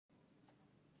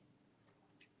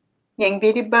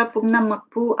ꯌꯦꯡꯕꯤꯔꯤꯕ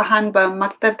ꯄꯨꯝꯅꯃꯛꯄꯨ ꯑꯍꯥꯟꯕ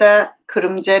ꯃꯛꯇꯗ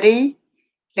ꯈꯨꯔꯨꯝꯖꯔꯤ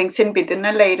ꯂꯦꯡꯁꯤꯟꯕꯤꯗꯨꯅ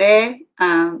ꯂꯩꯔꯦ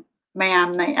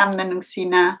ꯃꯌꯥꯝꯅ ꯌꯥꯝꯅ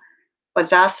ꯅꯨꯡꯁꯤꯅ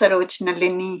Oja Saroj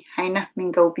Nalini haina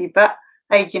mingaubiba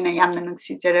aigina yamna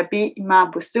nungsijarabi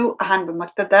imabusu ahanba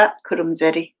maktada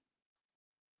khurumjari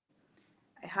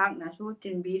Aihakna su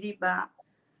tinbiriba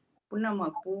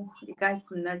punamapu ikai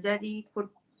khunajari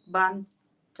kutban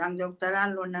changjok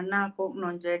taran lonana kok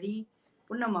nonjari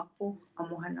punamapu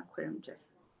amuhana khurumjari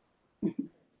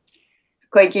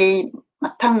koigi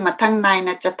mathang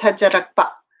naina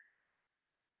chathajarakpa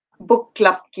book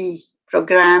club ki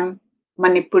program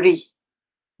Manipuri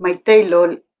Maitai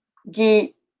lol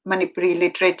gi Manipuri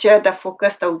Literature da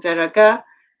focus tauzaraga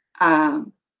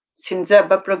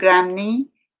sinjaba program ni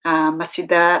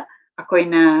masida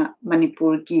akoina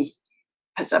Manipur gi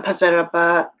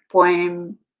phazaraba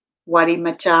poem wari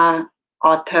macha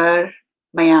author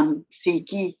mayam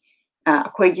sigi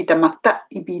akoigi damakta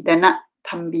ibidana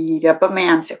thambiraba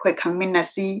mayam se akoi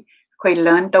khangminasi akoi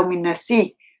learn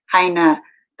tauminasi haina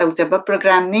tauzaba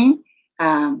program ni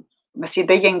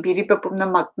masida yengbiriba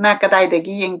pumnamakna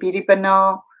kadaidagi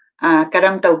yengbiribano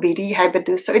karam taubiri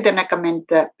haibadu soidana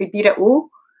comment pibirau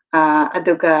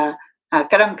aduga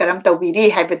karam taubiri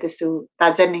haibadusu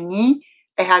tajaningi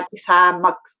aihak isa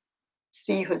mak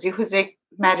si huzik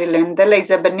Maryland da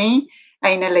leizabani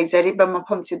aina leizariba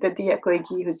mafamsidadi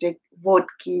akoigi huzik vote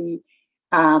ki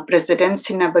president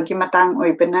sinabagi matang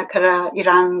oibana khara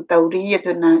irang tauri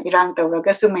aduna irang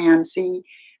tauraga sumayam si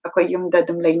akoi yumda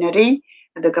dum leinari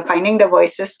aduga finding the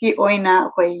voices ki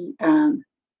oina akoi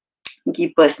gi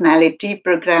personality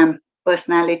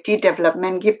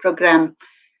development gi program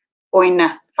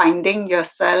oina finding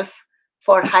yourself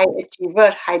for high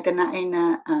achiever haidana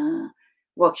aina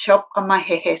workshop ama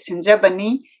he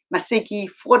sinjabani masigi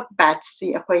fourth batch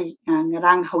si akoi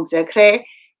ngarang haujakhre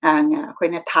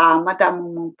akoina tha amada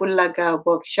mung pullaga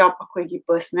workshop akoi gi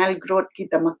personal growth ki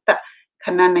damakta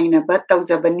khana naina ba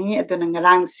taujabani aduna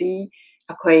ngarang si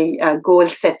akoi goal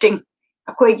setting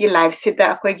akoi gi life sida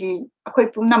akoi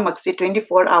pumnamak si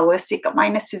 24 hours si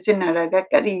kamaina sizinaraga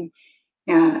kari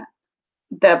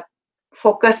the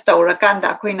focus taurakanda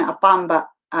akoina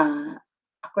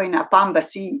apamba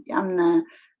si yamna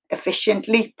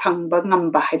efficiently phangba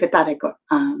ngamba haibatare ko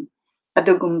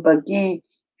adugumba gi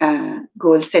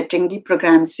goal setting gi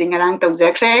program singarang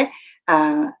taujakre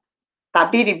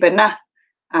tabiri bana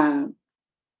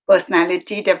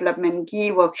personality development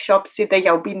gi workshop sida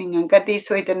yaubiningangadi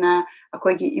soidana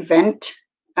akoigi event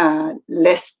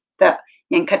list da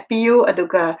yankhatpiyu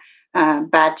aduga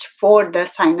batch 4 da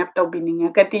sign up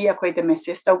taubiningagadi akoida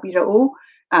message taubirau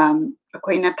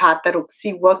akoina tha taruk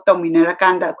si work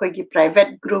tauminarakanda akoigi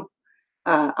private group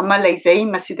ama leizai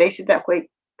masidai sida akoi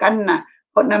kanna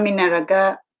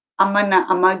hotnaminaraga amana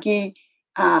amagi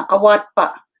awatpa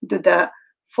duda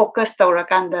focus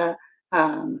taurakanda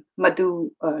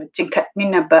madu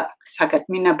chingkhatminaba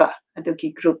sagatminaba adugi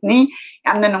group ni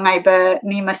yamna nungaiba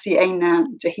ni masi aina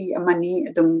jahi amani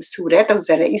adum sure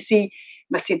taujara isi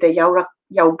masida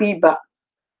yaubiba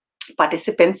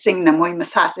participants sing na moi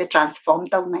masa se transform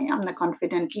tauna yamna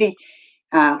confidently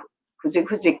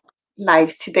huzik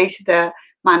live sida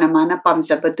mana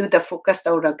pamjabadu da focus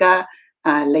tauraga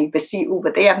leibasi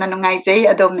ubada yamna nungaijai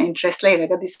adomna interest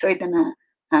leiraga disoidana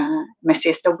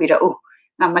message taubirau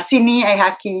masini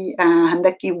aihaki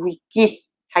handaki wiki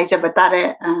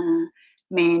haijabatare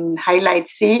main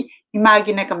highlights si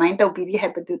imagina kamain taubiri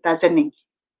haibadu tajaning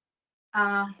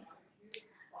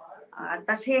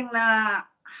tasengna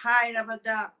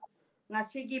hairabada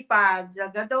ngasigi pa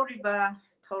jagadoriba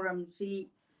thoramsi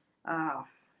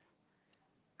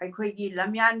aikoigi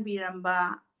lamyan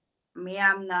biramba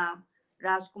miyamna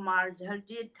Rajkumar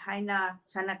Jhaljit haina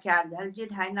Sanakya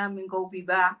Jhaljit haina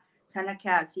mingobiba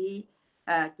Sanakya si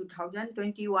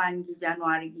 2021 gi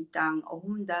January gi tang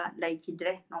ahumda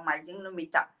laikidre nomaijing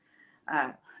numita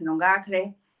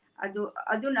nongakre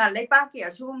aduna leipaki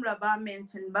asumlaba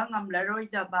mention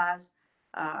bangamlaroidaba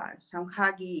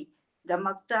samkhagi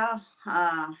damakta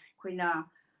khoina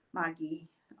magi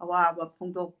awaba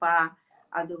phungdokpa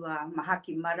aduga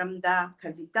mahaki maramda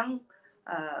khajitang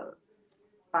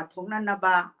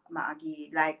pathongnanaba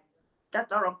magi like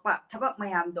tatorokpa thabak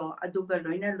mayamdo aduga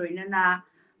loinana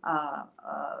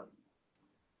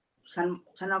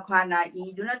sanakwana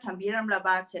iduna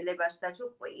thambiramlaba syllabus ta su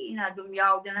kuina dum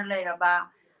yaudana leiraba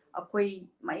akoi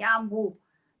mayambu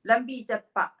lambi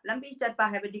chatpa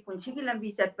habadi punsigi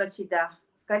lambi chatpa sida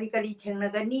kari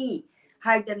thengnagani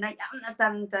haidana yamna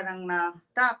tarangna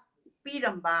ta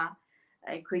piramba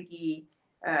aikoigi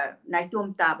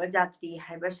naitom taba jatri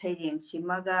haiba saireng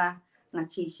simaga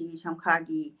ngachi si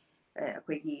samkhagi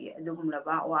ꯑꯩꯈꯣꯏꯒꯤ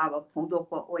ꯑꯗꯨꯒꯨꯝꯂꯕ ꯑꯋꯥꯕ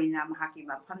ꯐꯣꯡꯗꯣꯛꯄ ꯑꯣꯏꯅ ꯃꯍꯥꯛꯀꯤ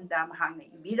ꯃꯐꯝꯗ ꯃꯍꯥꯛꯅ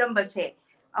ꯏꯕꯤꯔꯝꯕꯁꯦ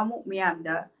ꯑꯃꯨꯛ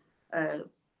ꯃꯤꯌꯥꯝꯗ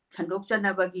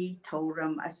ꯁꯟꯗꯣꯛꯆꯅꯕꯒꯤ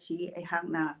ꯊꯧꯔꯝ ꯑꯁꯤ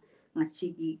ꯑꯩꯍꯥꯛꯅ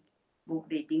ꯉꯁꯤꯒꯤ ꯕꯨꯛ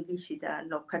ꯔꯤꯗꯤꯡꯒꯤꯁꯤꯗ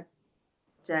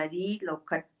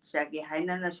ꯂꯧꯈꯠꯆꯒꯦ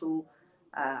ꯍꯥꯏꯅꯅꯁꯨ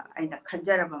ꯑꯩꯅ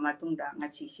ꯈꯟꯖꯔꯕ ꯃꯇꯨꯡꯗ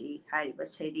ꯉꯁꯤꯁꯤ ꯍꯥꯏꯔꯤꯕ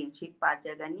ꯁꯩꯔꯦꯡꯁꯤ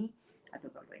ꯄꯥꯖꯒꯅꯤ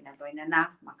ꯑꯗꯨꯒ ꯂꯣꯏꯅꯅ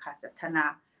ꯃꯈꯥ ꯆꯠꯊꯅ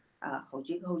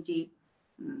ꯍꯧꯖꯤꯛ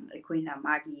ꯑꯩꯈꯣꯏꯅ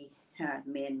ꯃꯥꯒꯤ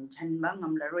ꯃꯦꯟꯁꯤꯟꯕ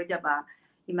ꯉꯝꯂꯔꯣꯏꯗꯕ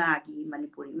ꯏꯃꯥꯒꯤ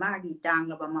ꯃꯅꯤꯄꯨꯔꯤ ꯏꯃꯥꯒꯤ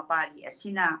ꯇꯥꯡꯂꯕ ꯃꯄꯥꯔꯤ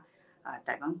ꯑꯁꯤꯅ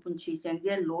ꯇꯥꯏꯕꯪ ꯄꯨꯟꯁꯤ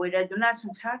ꯆꯦꯡꯖꯦꯜ ꯂꯣꯏꯔꯗꯨꯅ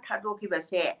ꯁꯪꯁꯥꯔ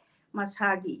ꯊꯥꯗꯣꯛꯈꯤꯕꯁꯦ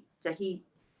ꯃꯁꯥꯒꯤ ꯆꯍꯤ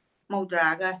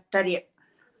 37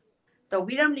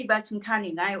 ꯇꯧꯕꯤꯔꯝꯂꯤꯕ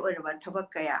ꯁꯤꯡꯊꯥꯅꯤꯡꯉꯥꯏ ꯑꯣꯏꯔꯕ ꯊꯕꯛ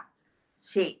ꯀꯌꯥ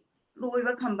ꯁꯦ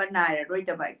ꯂꯣꯏꯕ ꯈꯝꯕ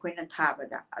ꯅꯥꯏꯔꯔꯣꯏꯗꯕ ꯑꯩꯈꯣꯏꯅ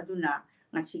ꯊꯥꯕꯗ ꯑꯗꯨꯅ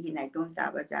ꯉꯁꯤꯒꯤ ꯅꯥꯏꯇꯣꯝ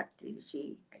ꯇꯥꯕ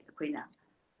ꯖꯥꯇ꯭ꯔꯤꯁꯤ ꯑꯩꯈꯣꯏꯅ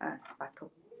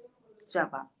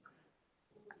ꯄꯥꯊꯣꯛꯆꯕ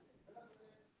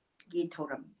ꯒꯤ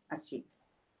ꯊꯧꯔꯝ ꯑꯁꯤ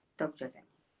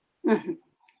ꯇꯧꯖꯒꯅꯤ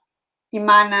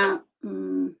ꯏꯃꯥꯅ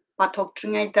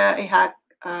ꯄꯥꯊꯣꯛꯇ꯭ꯔꯤꯉꯩꯗ ꯑꯩꯍꯥꯛ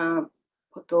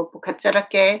ꯐꯣꯇꯣ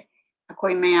ꯄꯨꯈꯠꯆꯔꯛꯀꯦ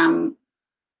ꯑꯩꯈꯣꯏ ꯃꯌꯥꯝ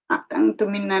ꯉꯥꯛꯇꯪ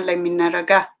ꯇꯨꯃꯤꯟꯅ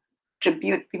ꯂꯩꯃꯤꯟꯅꯔꯒ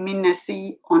ꯇ꯭ꯔꯤꯕ꯭ꯌꯨꯠ ꯄꯤꯃꯤꯟꯅꯁꯤ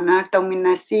ꯑꯣꯅꯔ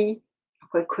ꯇꯧꯃꯤꯟꯅꯁꯤ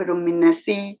ꯑꯩꯈꯣꯏ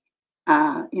ꯈꯨꯔꯨꯝꯃꯤꯟꯅꯁꯤ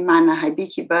ꯏꯃꯥꯅ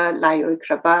ꯍꯥꯏꯕꯤꯈꯤꯕ ꯂꯥꯏ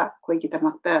ꯑꯣꯏꯈ꯭ꯔꯕ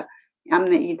ꯑꯩꯈꯣꯏꯒꯤꯗꯃꯛꯇ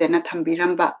ꯌꯥꯝꯅ ꯏꯗꯅ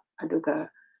ꯊꯝꯕꯤꯔꯝꯕ ꯑꯗꯨꯒ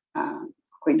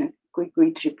ꯑꯩꯈꯣꯏꯅ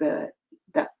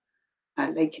ꯀꯨꯏꯗ꯭ꯔꯤꯕꯗ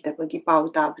ꯂꯩꯈꯤꯗꯕꯒꯤ ꯄꯥꯎ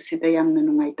ꯇꯥꯕꯁꯤꯗ ꯌꯥꯝꯅ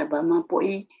ꯅꯨꯡꯉꯥꯏꯇꯕ ꯑꯃ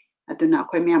ꯄꯣꯛꯏ ꯑꯗꯨꯅ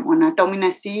ꯑꯩꯈꯣꯏ ꯃꯌꯥꯝ ꯑꯣꯅꯔ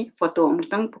ꯇꯧꯃꯤꯟꯅꯁꯤ ꯐꯣꯇꯣ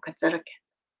ꯑꯃꯨꯛꯇꯪ ꯄꯨꯈꯠꯆꯔꯛꯀꯦ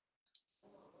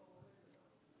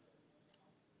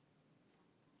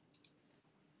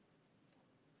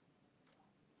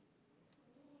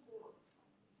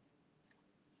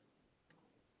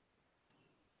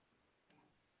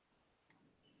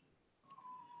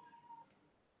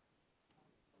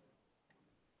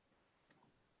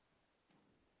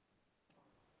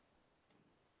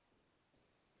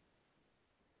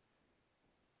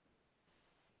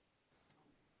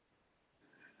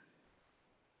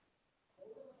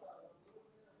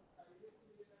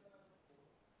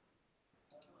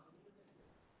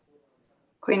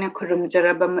ꯑꯩꯈꯣꯏꯅ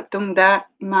ꯈꯨꯔꯨꯝꯖꯔꯕ ꯃꯇꯨꯡꯗ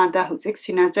ꯏꯃꯥꯗ ꯍꯧꯖꯤꯛ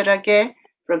ꯁꯤꯟꯅꯖꯔꯒꯦ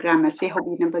ꯄ꯭ꯔꯣꯒ꯭ꯔꯥꯝ ꯑꯁꯤ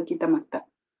ꯍꯧꯕꯤꯅꯕꯒꯤꯗꯃꯛꯇ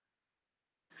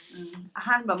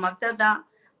ꯑꯍꯥꯟꯕꯃꯛꯇꯗ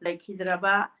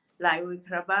ꯂꯩꯈꯤꯗ꯭ꯔꯕ ꯂꯥꯏ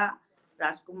ꯑꯣꯏꯈ꯭ꯔꯕ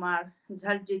ꯔꯥꯖꯀꯨꯃꯥꯔ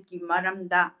ꯓꯜꯖꯤꯠꯀꯤ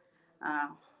ꯃꯔꯝꯗ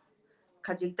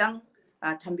ꯈꯖꯤꯛꯇꯪ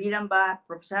ꯊꯝꯕꯤꯔꯝꯕ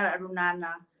ꯄ꯭ꯔꯣꯐꯦꯁꯔ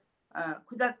ꯑꯔꯨꯅꯥꯅ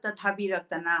ꯈꯨꯗꯛꯇ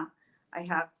ꯊꯥꯕꯤꯔꯛꯇꯅ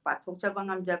ꯑꯩꯍꯥꯛ ꯄꯥꯊꯣꯛꯆꯕ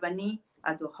ꯉꯝꯖꯕꯅꯤ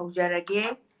ꯑꯗꯨ ꯍꯧꯖꯔꯒꯦ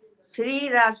ꯁ꯭ꯔꯤ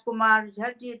ꯔꯥꯖꯀꯨꯃꯥꯔ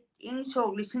ꯓꯜꯖꯤꯠ ꯏꯪ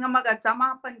ꯁꯣꯛ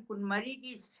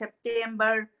 1923ꯒꯤ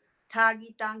ꯁꯦꯞꯇꯦꯝꯕꯔ ꯊꯥꯒꯤ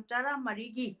ꯇꯥꯡ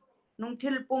 14ꯒꯤ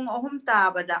ꯅꯨꯡꯊꯤꯜ ꯄꯨꯡ 3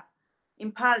 ꯇꯥꯕꯗ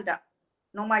ꯏꯝꯐꯥꯜꯗ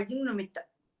ꯅꯣꯡꯃꯥꯏꯖꯤꯡ ꯅꯨꯃꯤꯠꯇ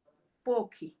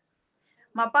ꯄꯣꯛꯈꯤ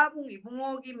ꯃꯄꯥꯕꯨꯡ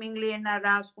ꯏꯕꯨꯡꯉꯣꯒꯤ ꯃꯤꯡꯂꯦꯟꯅ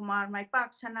ꯔꯥꯖꯀꯨꯃꯥꯔ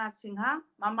ꯃꯥꯏꯄꯥꯛ ꯁꯅꯥ ꯁꯤꯡꯍ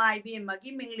ꯃꯃꯥ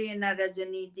ꯏꯕꯦꯝꯃꯒꯤ ꯃꯤꯡꯂꯦꯟꯅ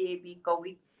ꯔꯖꯅꯤ ꯗꯦꯕꯤ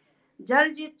ꯀꯧꯏ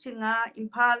ꯓꯜꯖꯤꯠ ꯁꯤꯡꯍ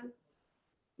ꯏꯝꯐꯥꯜ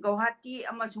ꯒꯧꯍꯥꯇꯤ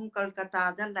ꯑꯃꯁꯨꯡ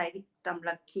ꯀꯜꯀꯇꯥꯗ ꯂꯥꯏꯔꯤꯛ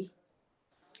ꯇꯝꯂꯛꯈꯤ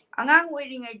ꯑꯉꯥꯡ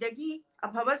ꯑꯣꯏꯔꯤꯉꯩꯗꯒꯤ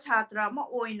ꯑꯐꯕ ꯁꯥꯇ꯭ꯔ ꯑꯃ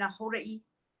ꯑꯣꯏꯅ ꯍꯧꯔꯛꯏ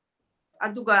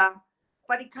ꯑꯗꯨꯒ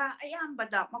ꯄꯔꯤꯈꯥ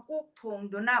ꯑꯌꯥꯝꯕꯗ ꯃꯀꯣꯛ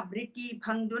ꯊꯣꯡꯗꯨꯅ ꯕ꯭ꯔꯤꯇꯤ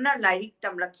ꯐꯪꯗꯨꯅ ꯂꯥꯏꯔꯤꯛ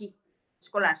ꯇꯝꯂꯛꯈꯤ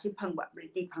ꯁ꯭ꯀꯣꯂꯔꯁꯤꯞ ꯐꯪꯕ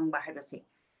ꯕ꯭ꯔꯤꯇꯤ ꯐꯪꯕ ꯍꯥꯏꯕꯁꯦ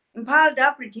ꯏꯝꯐꯥꯜꯗ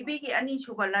ꯄ꯭ꯔꯤꯊꯤꯕꯤꯒꯤ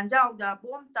ꯑꯅꯤꯁꯨꯕ ꯂꯟꯖꯥꯎꯗ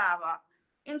ꯕꯣꯝ ꯇꯥꯕ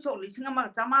ꯏꯪ ꯁꯣꯛ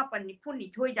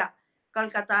 1992ꯗ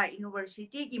ꯀꯜꯀꯇꯥ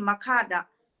ꯌꯨꯅꯤꯚꯔꯁꯤꯇꯤꯒꯤ ꯃꯈꯥꯗ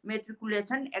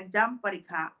ꯃꯦꯇ꯭ꯔꯤꯀꯨꯂꯦꯁꯟ ꯑꯦꯛꯖꯥꯝ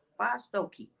ꯄꯔꯤꯈꯥ ꯄꯥꯁ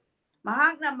ꯇꯧꯈꯤ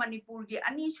ꯃꯍꯥꯛꯅ ꯃꯅꯤꯄꯨꯔꯒꯤ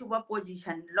ꯑꯅꯤꯁꯨꯕ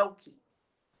ꯄꯣꯖꯤꯁꯟ ꯂꯧꯈꯤ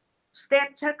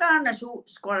ꯁ꯭ꯇꯦꯠ ꯁꯔꯀꯥꯔꯅꯁꯨ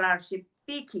ꯁ꯭ꯀꯣꯂꯔꯁꯤꯞ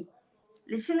ꯄꯤꯈꯤ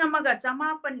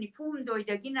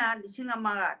 1894ꯗꯒꯤꯅ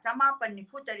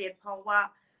 1898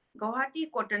 ꯐꯥꯎꯕ ꯒꯧꯍꯥꯇꯤ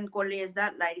ꯀꯣꯇꯟ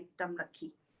ꯀꯣꯂꯦꯖꯗ ꯂꯥꯏꯔꯤꯛ ꯇꯝꯂꯛꯈꯤ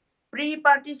ꯄ꯭ꯔꯤ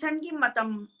ꯄꯥꯔꯇꯤꯁꯟꯒꯤ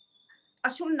ꯃꯇꯝ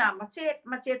ꯑꯁꯨꯝꯅ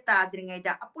ꯃꯆꯦꯠ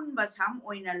ꯇꯥꯗ꯭ꯔꯤꯉꯩꯗ ꯑꯄꯨꯟꯕ ꯁꯥꯝ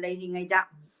ꯑꯣꯏꯅ ꯂꯩꯔꯤꯉꯩꯗ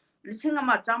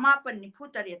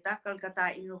 1898ꯗ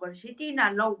ꯀꯜꯀꯇꯥ ꯌꯨꯅꯤꯚꯔꯁꯤꯇꯤꯅ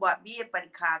ꯂꯧꯕ BA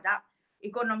ꯄꯔꯤꯈꯥꯗ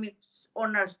ꯏꯀꯣꯅꯣꯃꯤꯛꯁ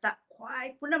ꯑꯣꯅꯔꯁꯇ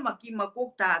ꯈ꯭ꯋꯥꯏ ꯄꯨꯝꯅꯃꯛꯀꯤ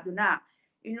ꯃꯀꯣꯛ ꯇꯥꯗꯨꯅ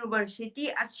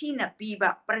ꯌꯨꯅꯤꯚꯔꯁꯤꯇꯤ ꯑꯁꯤꯅ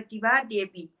ꯄꯤꯕ ꯄ꯭ꯔꯇꯤꯚꯥ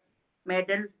ꯗꯦꯕꯤ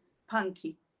ꯃꯦꯗꯜ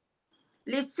ꯐꯪꯈꯤ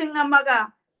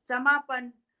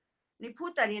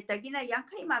 1898ꯗꯒꯤꯅ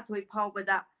 51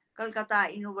 ꯐꯥꯎꯕꯗ ꯀꯜꯀꯇꯥ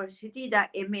ꯌꯨꯅꯤꯚꯔꯁꯤꯇꯤꯗ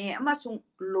MA ꯑꯃꯁꯨꯡ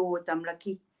ꯂꯣ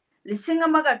ꯇꯝꯂꯛꯈꯤ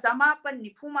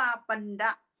 1898ꯗ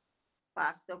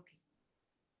ꯄꯥꯁ ꯇꯧꯈꯤ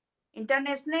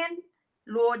ꯏꯟꯇꯔꯅꯦꯁꯅꯦꯜ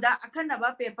ꯂꯣꯗ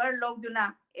ꯑꯈꯟꯅꯕ ꯄꯦꯄꯔ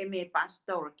ꯂꯧꯗꯨꯅ MA ꯄꯥꯁ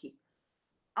ꯇꯧꯔꯛꯈꯤ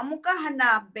ꯑꯃꯨꯛꯀ ꯍꯟꯅ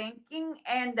ꯕꯦꯡꯀꯤꯡ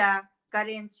ꯑꯦꯟड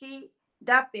ꯀꯔꯦꯟꯁꯤ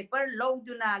ꯗ ꯄꯦꯄꯔ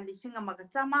ꯂꯧꯗꯨꯅ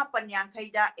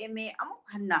 1850ꯗ MA ꯑꯃꯨꯛ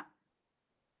ꯍꯟꯅ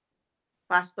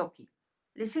ꯄꯥꯁ ꯇꯧꯈꯤ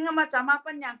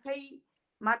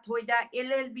 1881ꯗ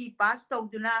LLB ꯄꯥꯁ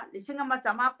ꯇꯧꯗꯨꯅ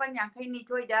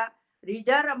 1882ꯗ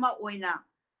ꯔꯤꯗꯔ ꯑꯃ ꯑꯣꯏꯅ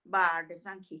ꯕꯥꯔꯗ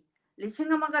ꯆꯪꯈꯤ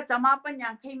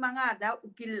 1885ꯗ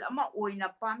ꯎꯀꯤꯜ ꯑꯃ ꯑꯣꯏꯅ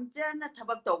ꯄꯥꯝꯖꯅ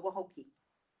ꯊꯕꯛ ꯇꯧꯕ ꯍꯧꯈꯤ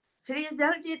ꯁ꯭ꯔꯤ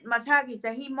ꯓꯜꯖꯤꯠ ꯃꯁꯥꯒꯤ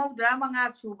ꯆꯍꯤ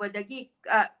 35 ꯁꯨꯕꯗꯒꯤ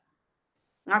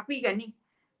ꯉꯥꯛꯄꯤꯒꯅꯤ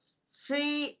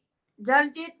Sri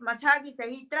Jaljit Masagi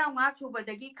Tahitra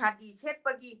Masubadagi Kadi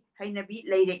Sepagi Hainabi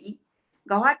Lady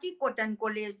Gawati Cotton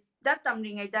College that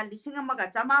tumbling a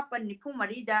Lissingamaga Tamapan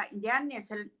Nipumarida Indian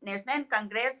National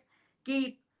Congress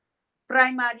ki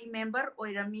primary member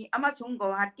Oirami Amasung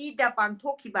Gawati da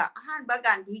Pantokiba Han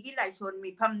Bagan Higi Laison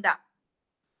mi Pamda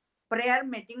prayer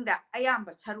meeting da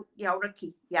Ayamba Saru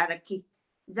Yauraki Yaraki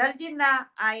Jaljina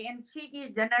INC ki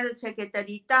General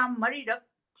Secretary Tam Maridak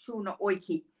Suna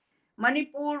Oiki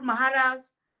Manipur Maharaj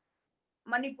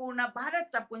Manipur na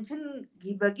Bharat Tapunsan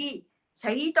Gibagi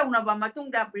Sahi Taunaba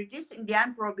Matungda British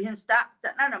Indian province da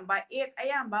Chanaramba 8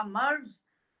 Ayamba merge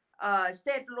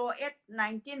state law at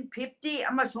 1950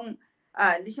 Amasung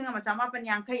Lisingama Samapan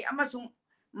Yankai Amasung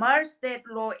merge state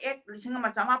law at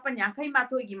Lisingama Samapan Yankai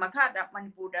Matogi Makada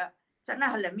Manipura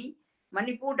Chanahalami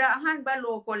Manipura Hanba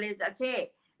Law College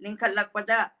Ache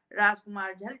Linkalakpada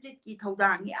Rajkumar Jaljit ki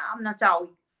Thaudang Yamna Chawi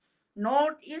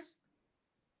North East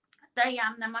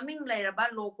Tayamna Maming Lairaba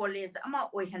Law College Ama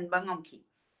Oihan Bangamki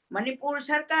Manipur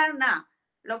Sarkar na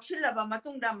Lokshilaba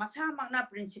Matungda Masamagna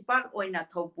principal Oina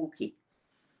Thaupuki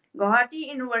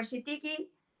Guwahati University ki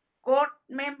court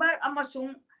member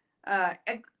Amasung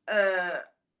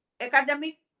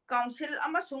academic council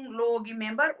Amasung law gi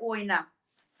member Oina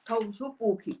Thausu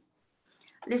Puki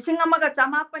Lisingamaga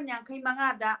Tamapan Yankai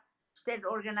Mangada state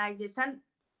organization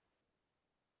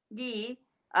gi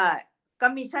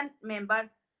commission member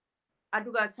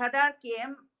Aduga Sadar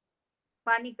KM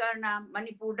Panikarna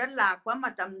Manipur Lakwa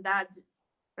Matamda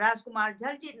Rajkumar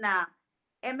Jaljit na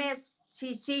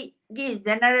MSCC gi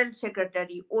General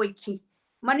Secretary Oiki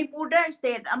Manipur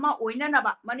state ama oina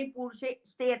naba Manipur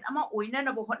state ama oina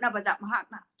naba hotnabada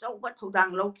mahakna chauba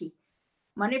thodang loki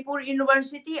Manipur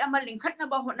University ama lingkhat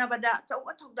naba hotnabada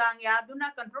chauba thodang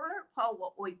yaduna controller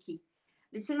phawa oiki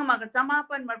Lisingamaga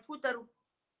Tamapan Marfutaru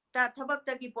ta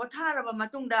thabak-taki potharaba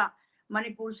matungda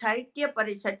Manipur Sahitya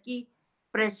Parishad ki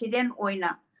president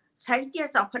oina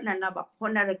Sahitya chawkhatnanaba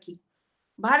honaraki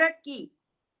Bharat ki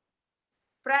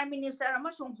Prime Minister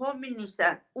amasung Home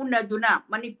Minister unaduna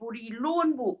Manipuri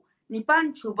Lunbu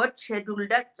Nipan Chubat schedule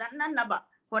da chananaba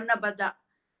honabada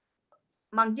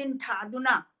mangjin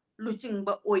thaduna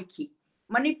luchingba oiki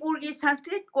Manipur ki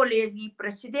Sanskrit College ki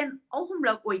president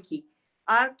ahumla oiki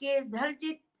RK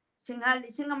Jaljit Singhal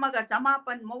Singamaga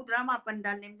Tamapan Maudrama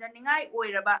Pandalim Janingai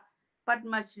Oiraba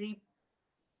Padma Shri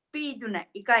Piduna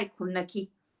Ikai Kumnaki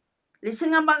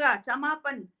Lisingamaga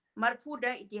Tamapan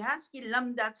Marfuda Itihas ki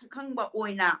Lamda Sakhangba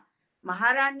Oina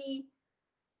Maharani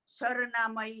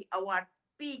Saranamai Award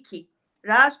Piki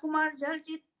Rajkumar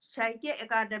Jaljit Sahitya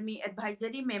Academy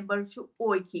Advisory Member Su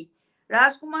Oiki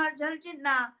Rajkumar Jaljit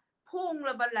na Phong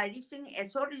Laba Lairik Sing A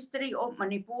Short History of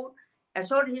Manipur A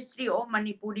Short History of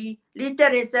Manipuri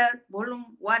Literature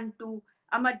Volume 1-2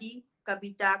 Amadi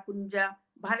Kavita Kunja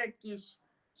Bharat ki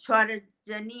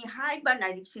Swarajani Haiba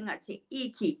Lairik Sing Ase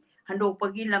Iki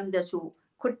Handopagi Lamdasu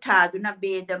Kutta Duna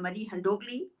Beda Mari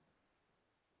Handogli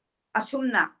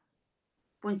Asumna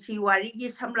Punsi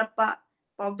Warigi Samlapa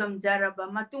Paudam Jaraba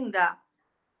Matungda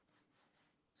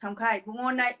Samkai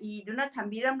Bungona Iduna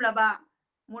Tambiram Laba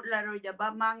Mutla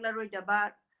Rojaba Mangla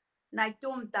Rojaba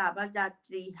Naitum Taba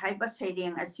Jatri Haiba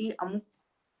Seding Asi Amuk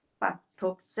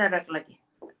Patok Sarak lagi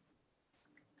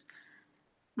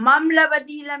Mamla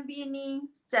Badi Lambini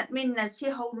Jatmin Nasi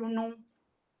Haurunu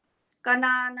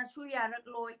Kana Nasu Yarak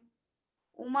Loy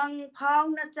Umang Pau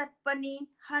na Jatpani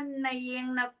Han na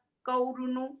Yeng na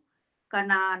Kaurunu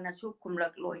Kana Nasu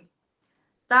Kumlak Loy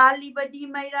Tali Badi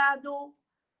Mayrado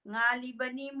Ngali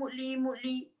Bani Muli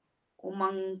Muli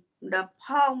Umang da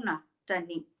Pau na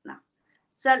Tanik na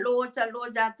Chalo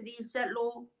Jatri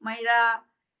Chalo Mayra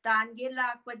Tange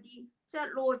Lakpadi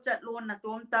Chalo na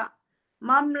Tomta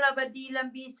Mamla Badi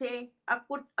Lambi se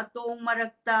Akut Atong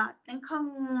Marakta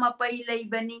Tengkang Mapay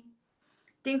Laybani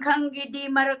Tingkanggi di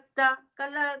marakta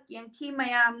kalak yang ti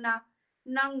mayam na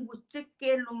nang butsik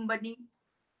ke lumbani.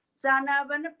 Sana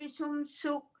ba na pisum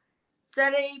suk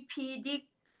saray pidik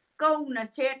kau na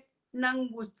set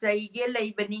nang butsay ge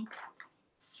laybani.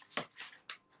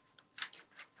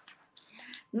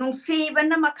 Nung si ba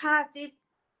na makasit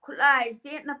kulay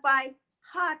set na pay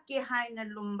hat ke hay na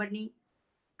lumbani.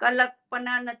 Kalak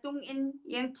pananatungin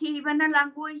yang ti ba na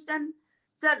langguisan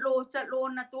Chalo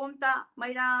na tomta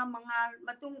mayra mangal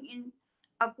matungin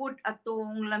akut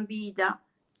atong lambida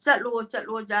chalo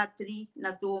jatri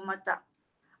na tomata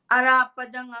ara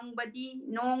padangang badi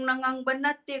nong nangang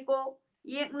banate ko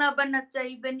yek na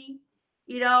banatay bani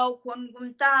iraw kon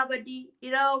gumta badi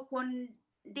iraw kon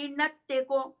dinate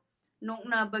ko nong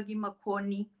na bagi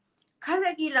makoni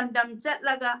karagi lamdam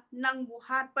chatlaga nang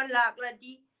buhat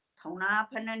palakladi thauna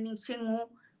phananing singu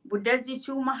Buddha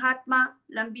Jisu Mahatma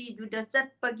lambi duda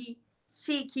chatpagi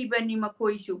sikhibani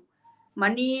makoisu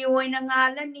mani oina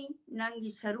ngalani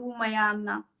nangi saru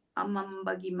mayamna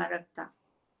amambagi marakta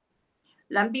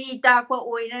lambi takwa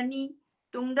oirani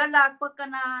tungda lakpa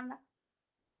kanana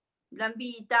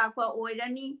lambi takwa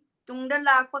oirani tungda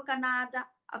lakpa kanada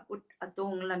akut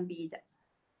atong lambida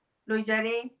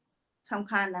loijare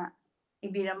samkhana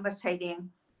ibiramba saideng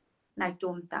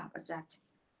naitom ta bajat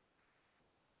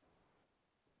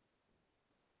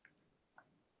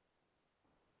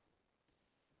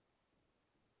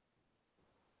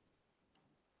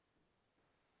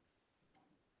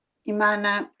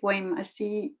Imana poem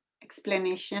asi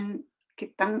explanation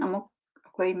kitang amok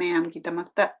ako'y mayam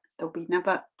kitamakta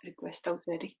tawbinaba request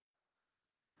tawzari.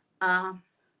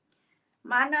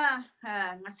 Mana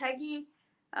ngasagi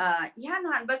ihan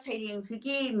hanba saireng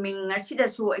sigi ming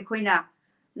asidasu aikoina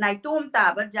naitom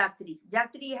taba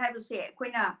jatri haibase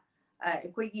aikoina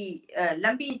aikoigi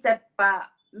lambi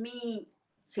chatpa mi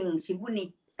sing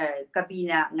sibuni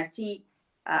kabina ngasi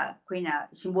aikoina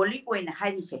symbolic oina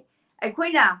haibase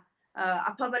aikoina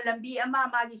afaba lambi ama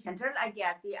magi central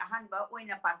idea si ahanba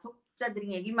oina pathok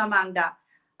chadringegi mamangda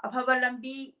afaba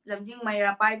lambi lamjing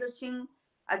maira paibasing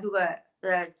aduga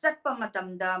chatpa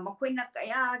matamda makoina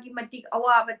kaya gi matik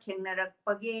awaba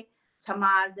thengnarakpage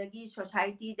samajagi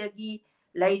society dagi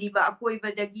lairiba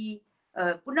akoibadagi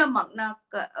punamakna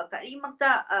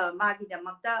karimakta magi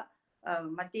damakta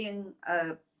mateng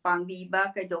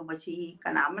pangbiba kaidobasi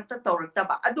kanamata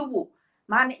tawraktaba adubu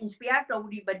mana inspire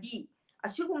tawribadi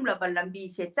asugumlaba lambi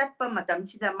se chatpa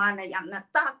matamsida mana yamna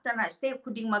taktana step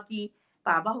khudingmaki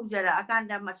paba hujara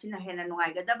akanda masina hena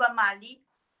nungaigadaba mali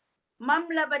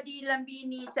mamlabadi lambi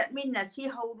ni chatminna si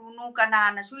haurunu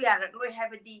kanana su yarakloi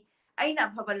habadi aina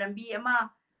phaba lambi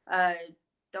ama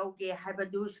tauge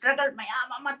habadu struggle mayam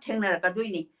ama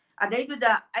thengnarakadoi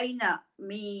adaiduda aina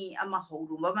mi ama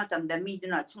haurumba matamda mi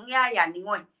duna chungya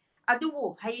yaningoi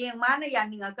adubu hayeng mana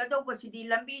yaningakadobasidi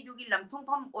lambi dugi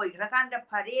lamthongpham oigrakanda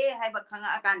phare haiba khanga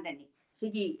akandani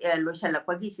sigi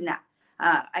loisalakpagi sina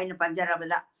aina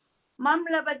panjarabada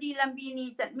mamlabadi lambi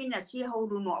ni chatminna si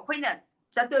haurunu akoina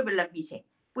chatoiba lambi se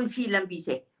punsi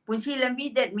lambi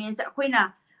that means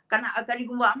akoina kana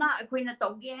karigumba ama akoina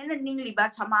tauge na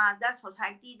ningliba samaja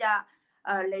society da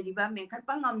leriba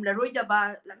menkhatpa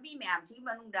ngamlaroidaba lambi mayam si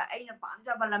manungda aina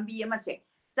pamjaba lambi ama se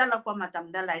chalakpa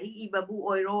matamda lari ibabu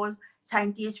oiro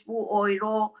scientist bu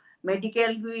oiro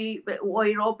medical gi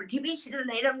oiro prithvi sida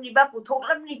leiramliba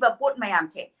puthoklamliba pot mayam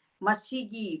se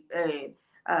masigi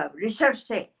research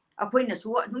se akoina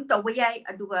su adum tawba yai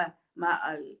aduga ma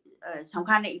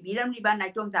samkhana ibiramliba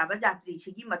naitom taba jatri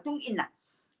sigi matung inna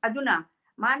aduna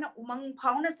mana umang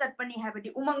phauna chatpani habadi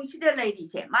umang sida leiri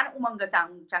se mana umanga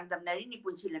changdamnari ni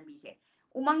punsi lambi se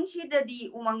umang sida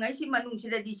di umang ai si manung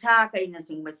sida di sa kaina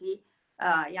singbasi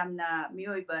yamna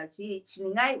mioiba si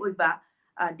chiningai oiba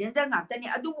danger ngakta ni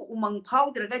adu umang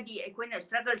phaudraga di aikoina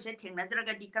struggle se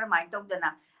thengnadraga di karmai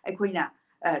tawdana aikoina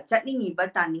chatningi ba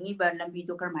taningi ba lambi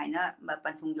to karmaina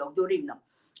panthung yawdorimno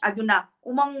aduna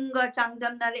umanga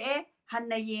changdamnare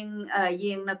hanna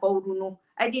yeng na kowrunu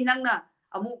aidi nangna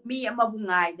amuk mi amabu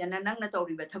ngaidana nangna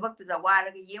tawriba thabakta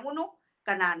waraga yengunu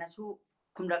kanana su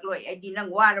khumlakloi aidi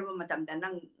nang waraba matamda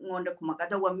nang ngonda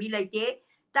khumakadawa mi laite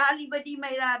talibadi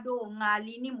mairado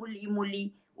ngali ni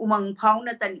muli umang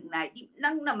phauna taningnai di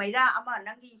nangna maira ama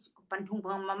nangi panthung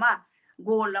mama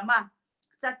golama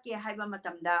chatke haiba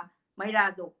matamda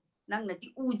mairado nangna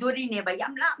di udori neba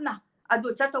yam lapna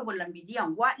adu chatobo lambi di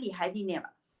yang watli haidi neba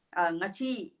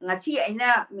ngasi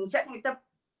aina mingchat hekta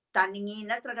taningi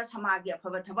natraga samagia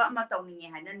phaba thaba ama tawningi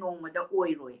haina nongmada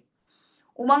oiroi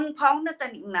umang phauna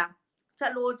taningna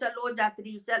chalo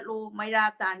jatri chalo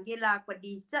maira tange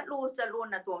lakpadi chalo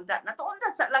natomda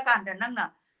chatlakanda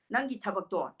nangna nangi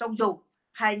thabakto tawjo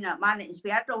haina mana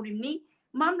inspire tawrimni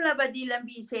mamlabadi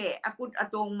lambi se akut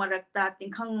atong marakta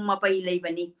tingkhang mapai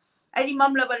leibani ai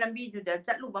mamlaba lambi duda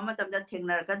chatluba matamda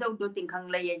thengnar kadawdo tingkhang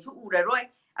lei su uraroi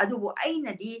adubu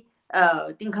aina di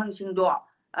tingkhang singdo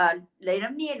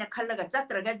leiramni na khallaga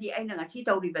chatraga di aina ngasi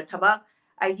tawriba thabak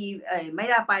ai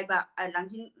maira paiba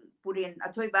langjing puren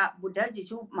athoiba buddha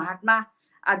jisu mahatma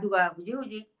aduga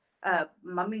huji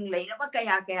maming leiraba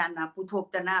kaya na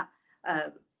puthoktana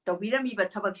tawbirami ba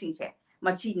thabak singse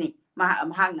machini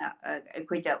mahangna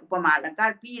khoita upama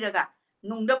langkar piraga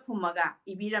nungda phumaga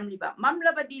ibiramliba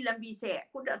mamlabadi lambi se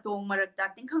kuda tong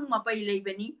marakta tingkhang mapai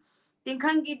leibani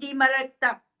tingkhang gi di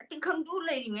marakta tingkhang du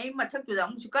leiringai mathak tu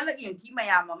dam sukala yengthi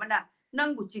mayam amana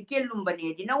nangbu chikel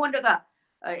lumbani di nawondaga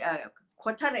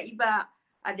khothara iba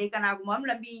ade kana gumam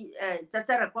lambi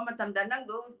chachara pamatamda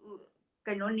nangdo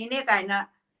kaino nine kaina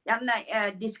yamna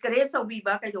discourage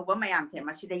tawbiba kaidoba mayam se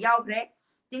masida yawre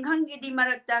tinghangi di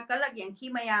marakta kalak yang thi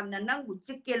mayam na nangu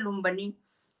chikke lumbani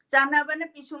chana bana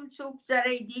pisum suk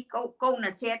charai di kau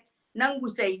na set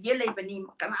nangu chai ge leibani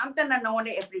kanamta na no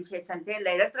ne appreciation se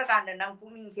leiratra kan nang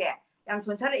puming se yang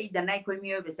chonthara idanai khoi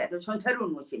miyo be se do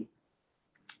chontharu no sin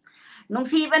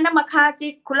nungsiba na makha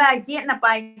chi khulai chi na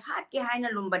pai hat ke haina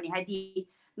lumbani hadi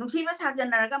nungsiba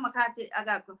sajanaraga makha chi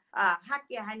aga hat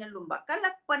ke haina lumba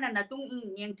kalak pana na tung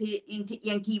yang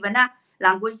thi bana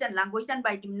language jan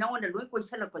bai dim no na loi koi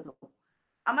salak pado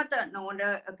amata no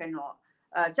na kaino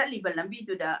chali balambi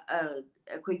tu da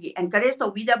khoi gi encourage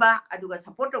to bi da ba aduga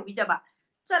support to bi da ba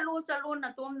chalo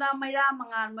na tom da maira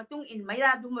mangal matung in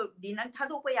maira du dinang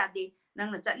thado pa ya de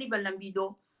nang na chali balambi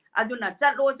do aduna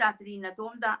chalo jatri na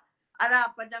tom da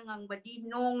ara padangang badi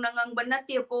nong nangang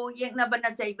banate ko yek na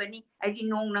banachai bani adi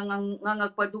nong nangang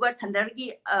paduga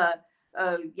thandargi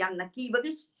yang naki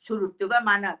bagi surut tuga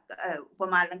mana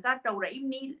upamalang ka tawra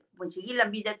imni bunsigi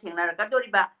lambi da thengna ka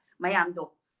doriba mayam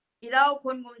do iraw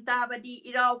khon gumta badi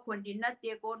iraw khon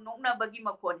dinate ko nongna bagi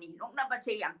makoni nongna ba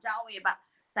che yang chawe ba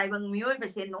taibang miyoy ba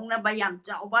se nongna ba yang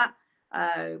chaw ba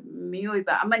miyoy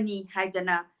ba amani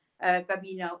haidana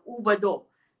kabina ubado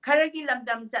Karagi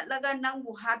lamdam chatlaga nang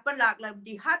bu hat pa lak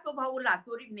labdi hat pa bhaw lak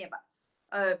tori meba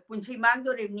punchi mang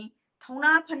do revni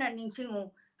thona phana ning singu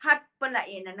hat pa la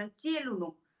ena nang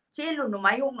chelu no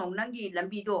mayong no nangi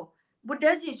lambi do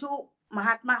buddha ji su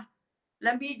mahatma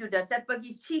lambi du da chat pa gi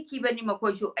sikhi bani ma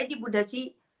khoi su adi buddha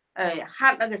ji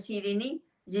hat laga sirini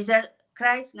jesus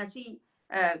christ ngasi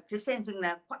christian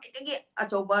singna khwai dagi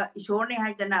achoba ishor ne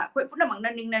haidana khoi puna mangna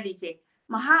ning na ri se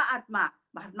mahatma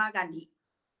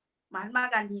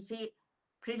gandhi si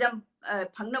freedom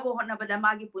phangna bo hona bada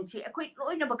magi punchi akoi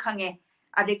loina ba khange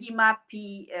adagi ma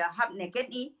pi hap naked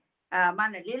ni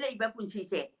mana lele iba punchi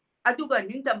se aduga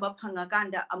ningtam ba phanga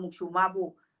kanda amukshu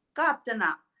mabu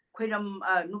kaptana khoiram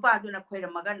nupa aduna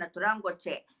khoiram maga naturang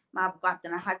goche ma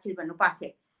kaptana hathil ba nupa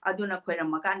se aduna khoiram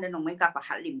maganda nongmai ka pa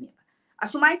halim ne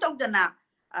asumai tokdana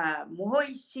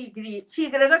mohoi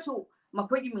sigraga su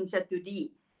makhoi gi mingsat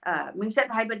tudi mingsat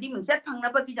haibadi mingsat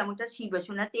phangna ba gi jamta siba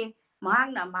sunate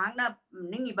mahangna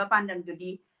ningi ba pandam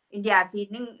judi india si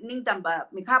ning tamba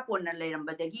mikha pon na leram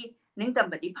badagi ning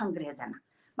tamba di phangre dana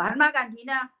mahatma gandhi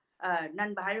na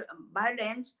nan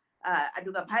violence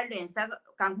aduga violence ta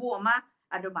kangbu ama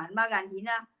adu mahatma gandhi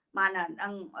na mana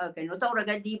ang kaino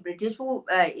tawraga di british fu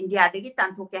india dagi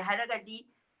tantu ke haraga di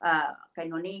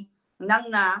kaino ni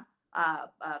nangna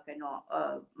kaino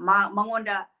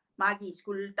mangonda magi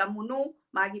school tamunu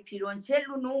magi phiron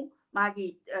selunu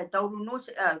magi taurunu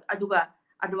aduga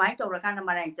adumai tawrakana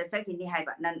marai chachaki ni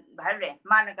haiba nan bharre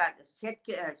managa set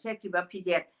kiba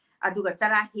pijet aduga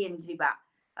chara hen riba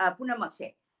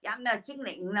punamakse yamna chingna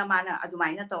ingna mana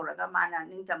adumai na tawraga mana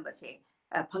ningtamba se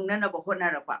phangna na bohona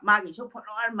rakwa magi su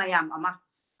phonor mayam ama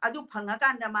adu phanga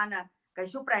kanda mana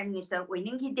kaisu prime minister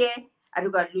oining hide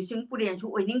aduga lusing puren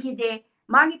su oining hide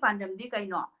magi pandam di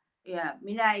kaino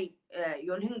minai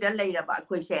yolhing da leiraba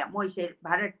khoi se moi se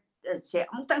bharat se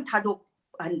amutang thadok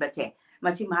hanba se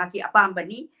masi mahaki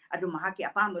apambani adu mahaki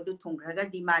apambadu thungraga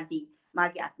di magi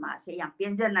atma se yang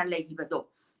penjana legibado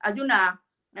aduna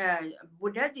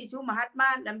buddha ji su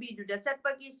mahatma lambi du da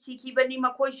chatpagi sikhibani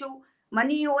makhoi su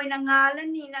mani oina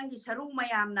ngalani nangi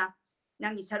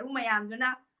saru mayam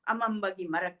duna amambagi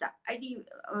marakta aidi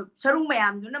saru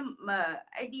mayam duna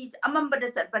aidi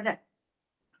amambada chatpada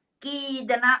ki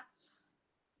dana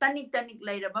tanik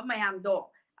leiraba mayam do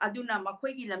aduna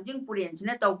makhoi gi lamjing puren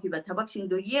sina tawkiba thabak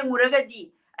singdo yenguraga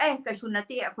di kaisu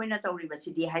nate akoina tawriba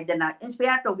sidi haidana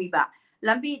inspire tawbiba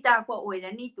lambi ta ko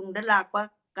oirani tungda lakpa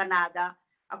kanada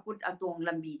akut atong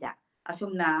lambi da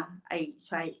asumna ai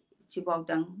sai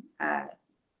chibautang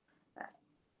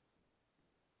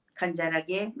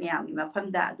khanjarage miyam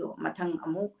mafamda do mathang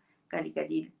amuk kari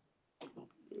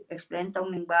explain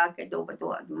tawningba ke do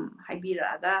bato adum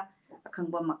haibiraga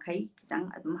akhangba makhai kitang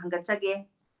adum hangatsage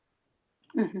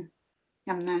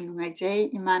yamna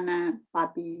nungaijay imana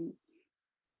papi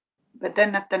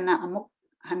badanatana amuk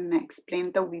hanna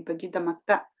explain tawibagi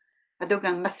damakta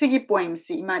aduga masigi poem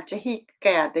si ima chahi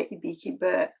kaya da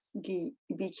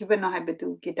ibikiba no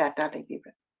haibadu gi data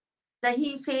legibra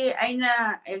chahi se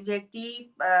aina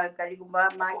exactly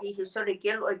karigumba magi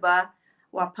historical oiba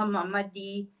wafam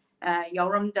amadi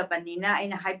yauram da banina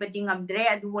aina haibadi ngamdre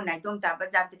adugo naitong taba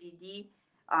jatri di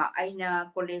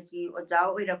aina college oja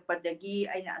oirakpadagi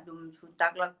aina adum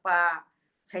sutaklakpa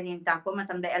sainin takpa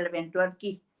matamda 11 12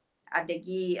 ki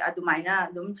adagi adumaina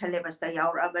adum syllabus ta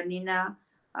yaurabanina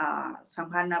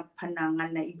sangphana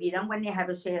phanangan na ibirang bani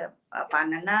habase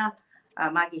panana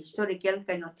magi historical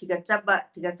kaino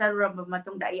tigacharu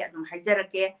matungda ai adum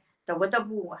haijarake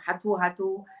tawatabu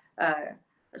hatu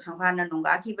sangphana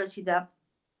nunga ki basida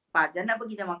pajana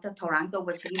bagi damakta thorang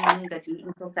tawbasigi manungdadi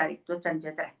intong tarik to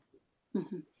chanjadra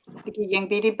yang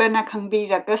biri bana khangbi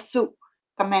ragasu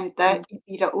commenta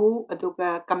ibira u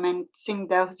aduga comment sing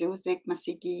da huzik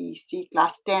masigi si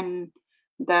class 10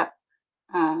 da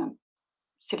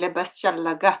syllabus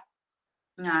challaga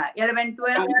 11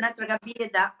 12 natraga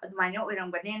bida admaino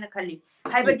oirangane na khali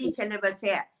haibadi syllabus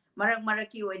se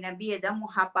maraki oina bida mu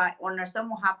hapa honors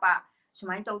mu hapa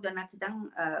sumain tawdana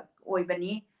kitang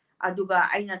oibani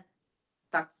aduga aina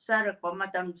taksar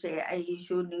pamatam se ai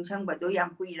su ningsang bado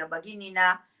yang kuirabagi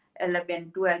nina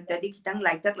 11 12 tadi kitang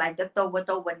laitak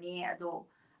tawbani adu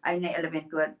aina 11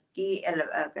 12 ki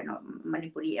kano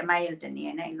Manipuri MIL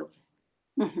tani na ilo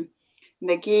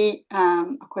dagi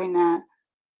akoina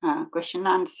question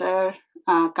answer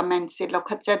comment se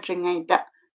lokhatchat ringai da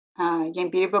yang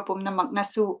biriba pumna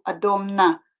magnasu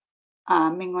adomna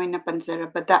mingoina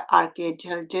panjarabada RK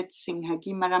Jaljit Singh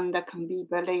hagi maramda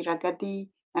khangbiba leiragadi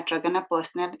natragana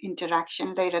personal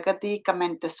interaction leiragadi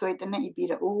comment da soidana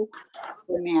ibira u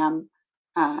koyam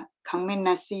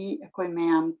khangminasi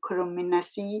koyam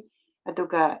khuruminasi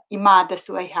aduga ima da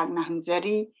su ai hagna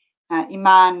hangjari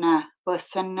imana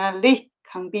personally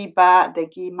khangbiba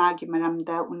dagi magi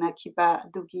maramda unakiba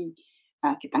adugi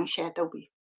kitang share tawbi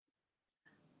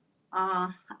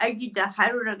Eigi da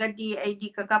haruragadi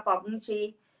Eigi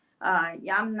kakapabungsi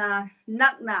yamna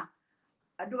nakna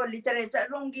aduga literature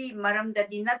rongi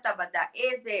maramdadi natabada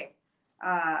eze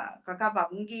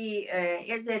kakapabungi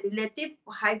eze relative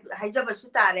haijaba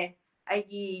sutare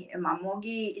Eigi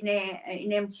mamogi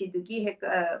inemchi dugi hek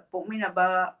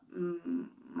pokminaba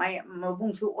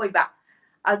mabungsu oiba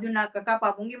aduna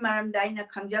kakapabungi maramda ina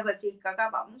khangjabasi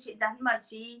kakapabungsi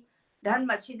dhanmasi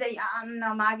da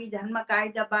yamna magi dhanma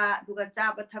kaidaba duga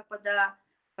chaba thakpada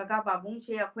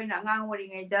kakapabungsi akoina angang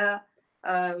oringaida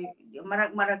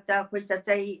marakta khoi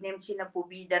chachai nemsina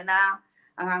pubidana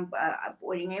angang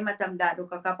oringai matamda do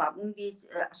kakapabungi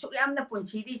suyamna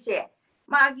punchiri se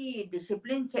magi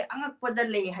discipline se angakpada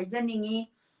lei haijaningi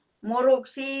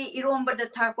moroksi irombada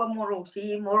thakwa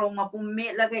moroksi morok mapum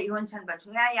melaga iron chanba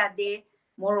chunga yade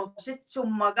moroksi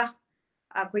chummaga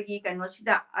akoigi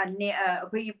kanosida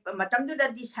akoigi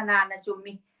matamduda di sanana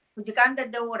chummi hujikanda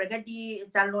da oragadi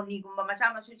chaloni gumba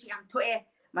masama susi yam thoe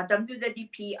matamduda di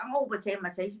pi angauba se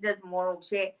masaisida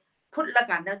morokse phutla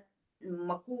kanda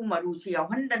maku marusi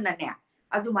yawhandana ne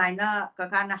adumaina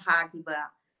kakana hagiba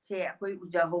se akoi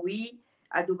ujahowi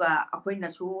aduga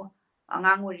akoina su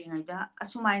angang oringaida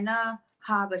asumaina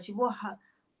habasibo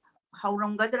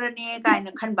hauramgadrane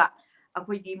kaina khanba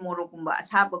akoidi morogumba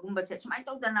asabagumba se sumai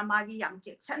tawdana magi yam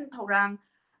chection thorang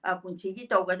punchigi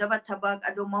tawgadaba thabak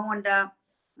adu maonda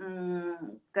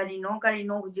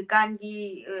karino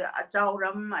hujikangi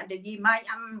achauram adagi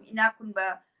mayam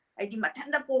inakunba aidi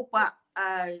mathanda popa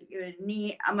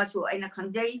ni amasu aina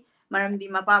khangjai maramdi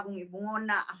mapabung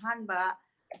ibungona ahanba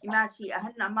imasi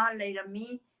ahan nama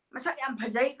leirami masak yam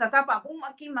phajai kakapabung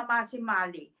aki mamasi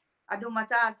mali adu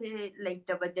macha se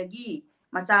leitabadagi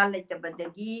macha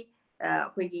leitabadagi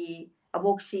akoigi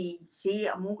aboksi si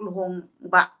amuk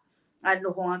luhongba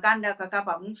luhongakanda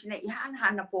kakapabung sina ihan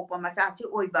hana popa macha si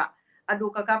oiba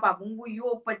adu kakapabung bu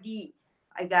yopadi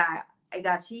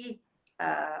aiga si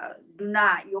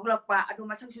duna yoglakpa adu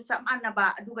masak susa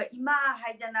manaba aduga ima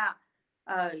haidana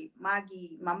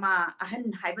magi mama ahan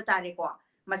haibatare ko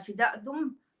masida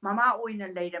adum mama oina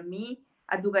leirami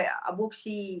aduga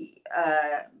aboksi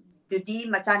dudi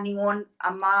machaningon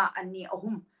ama ani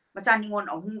ahum machaningon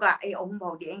ahumga ai ahum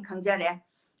baudi en khangjare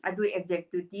adu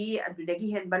executive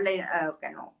adudagi henba lei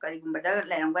kano karigumbada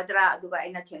leiramgadra aduga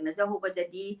aina thengna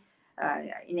jahubadadi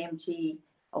inemsi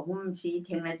ahum si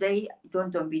thengna jai iton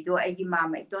tombido aigi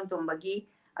mama iton tombagi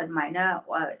admaina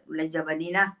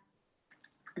lejabanina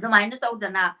admaina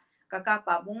tawdana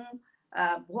kakapabung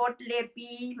vote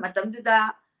lepi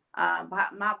matamduda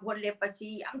ma vote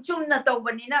lepasi yam chumna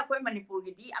tawbanina koi Manipur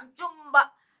gi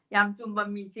yam chumba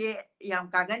mi se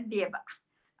yam kagandeba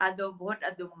ado vote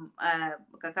adum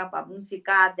kakapabung si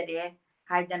kadre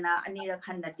haidana anira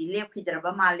khanna di lep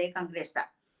khidraba male congress ta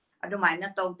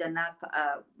adumaina tawdana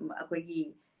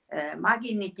akoigi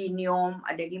magi niti niyom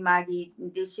adagi magi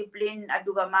discipline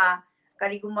aduga ma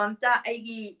karigumamta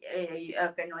aigi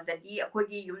kano dadi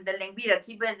akoigi yumda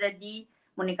lengbirakiba dadi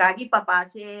Monikagi papa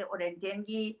se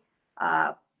orientengi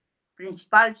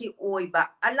principal si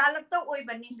oiba alalakta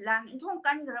oiba ni lan inthong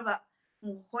kan graba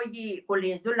hoigi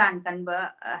college do lan kan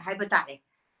ba haibatare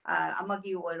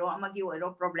amagi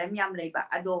oiro problem yam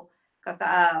leiba ado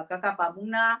kaka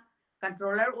pabungna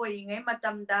controller oiringai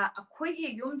matamda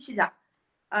akhoi yum sida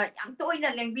yam toina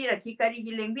lengbiraki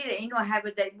karigi lengbire ino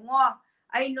habada ibungo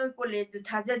ai noi college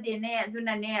thajade ne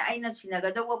aduna ne aina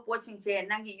chinaga wo poching che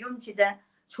nangi yum sida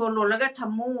solo laga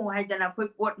thamu haidana khoi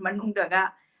court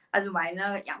manungdaga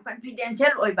adumaina yam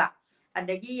confidential oiba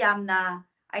adagi yamna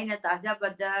aina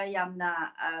tajabada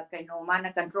yamna kaino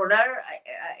mana controller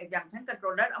exemption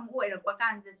controller amu oirakwa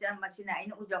kanja masina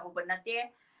aina ujahoba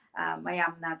nate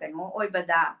mayamna kaino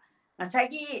oibada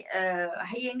ngasagi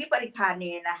hayengni parikha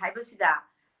ne na haibasida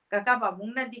kaka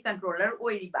babungna di controller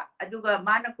oiriba aduga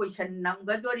mana question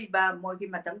namgadoriba mogi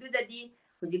matamdudadi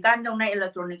hujikan dongna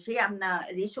electronics yamna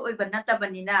risk oiba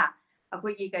natabanina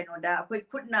akoi kaino da akoi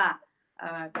khutna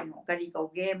kaino kari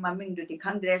kauge maming dudi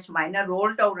khangdre sumaina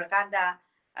roll tawrakanda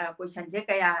question je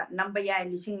kaya number ya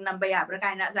lising number ya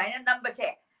brakaina zaina number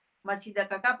se masida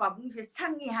kaka babung se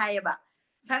changi hayaba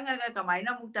sangaga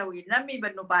kamaina muktawi nami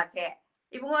banupa se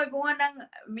ibungo nang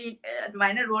mi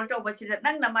maina roll tawbasida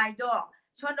nang namai do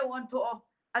sonda won to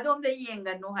adom de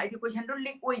yenga no haidi question do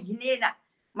lik oi ginena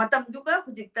matam juga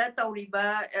hujikta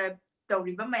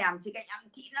tawriba mayam chi ka yam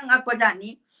thina ngakpa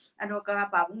jani ano ka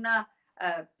babungna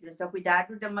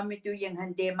sakuidadu da mamitu yang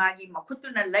hande magi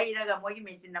makutuna leiraga mogi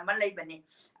mesina malai bane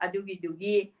adugi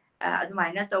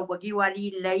adumaina tawbagi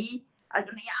wari lei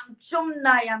aduna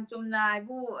yam chumna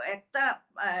bu ekta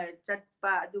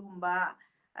chatpa adumba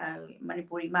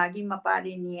manipuri magi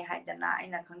mapari ni haidana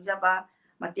aina khangjaba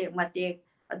matek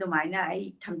adumaina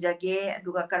ai thamjage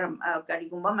aduga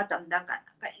karigumba matamda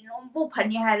karinombu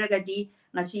phani haragadi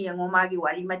ngasi yango magi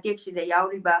wari matek sida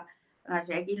yauriba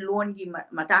ngasi loan gi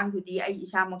matang dudi ai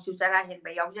isa maksu sara hen ba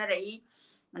yaujari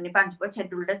manipan ko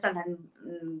schedule da chalan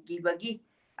gi bagi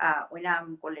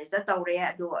oinam college da tawre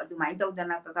adumai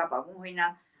tawdana ka babu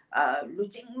hoina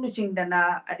luching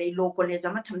dana ade lo college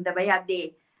ma thamda ba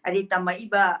yade ade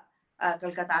tamaiba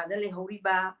Kolkata da le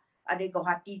horiba ade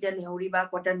Guwahati da le horiba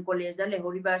Cotton College da le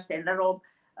horiba Center of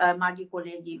magi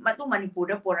college matu Manipur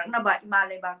da porangna ba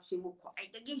imale ba sibu ai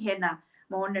tagi hena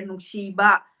mon nungsi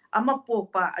ba ama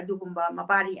popa adugumba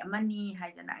mapari amani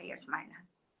haidana ayasmaina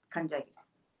kanjagi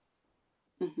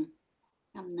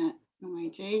amna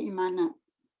nungai imana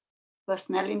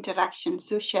personal interaction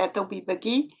su share to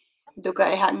bibagi duga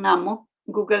ehak namu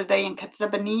Google da yang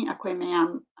khatsabani akhoi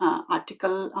mayam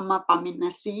article ama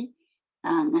paminasi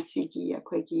ngasigi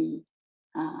akhoi gi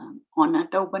honor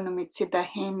tawba numit sida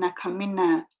hen na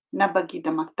khamina nabagi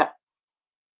damakta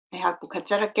ehak bu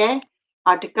khatjarake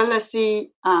article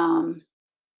asi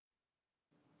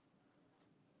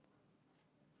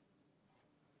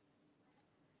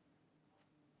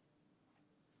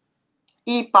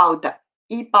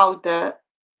e-powder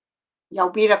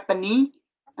yaubirakpani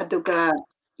aduga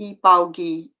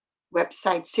e-powgi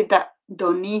website sida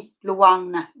doni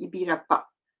luwangna ibirakpa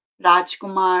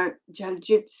Rajkumar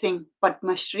Jaljit Singh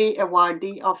Padma Shri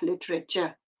Awardee of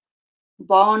Literature,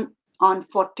 born on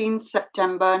 14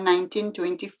 September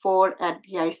 1924 at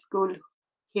High School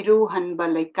Hiru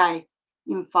Hanbalaikai,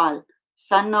 Imphal,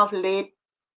 son of late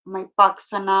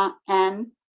Maipaksana and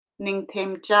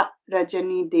Ningthemcha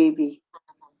Rajani Devi,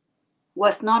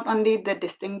 was not only the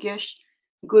distinguished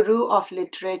guru of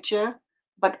literature,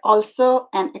 but also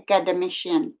an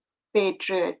academician,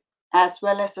 patriot, as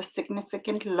well as a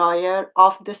significant lawyer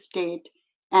of the state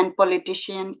and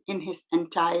politician in his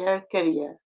entire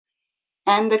career.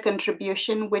 And the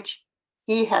contribution which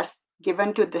he has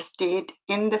given to the state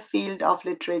in the field of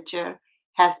literature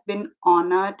has been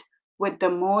honored with the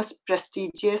most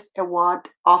prestigious award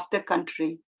of the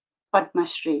country, Padma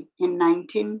Shri, in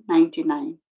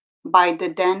 1999 by the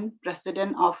then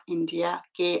President of India,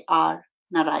 K.R.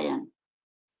 Narayan.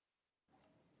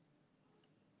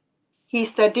 He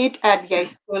studied at High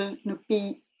School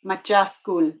Nupi Macha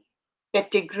School,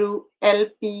 Pettigrew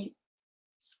LP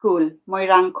School,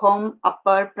 Moirangkhom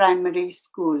Upper Primary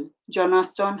School,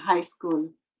 Johnstone High School,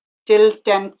 till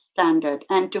 10th standard,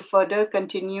 and to further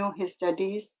continue his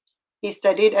studies, he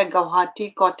studied at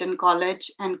Guwahati Cotton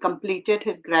College and completed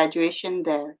his graduation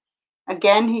there.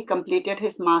 Again, he completed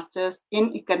his master's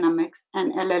in economics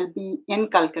and LLB in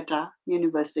Calcutta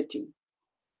University.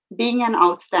 Being an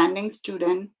outstanding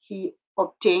student, he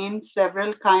obtained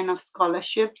several kinds of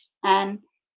scholarships and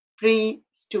free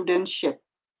studentship.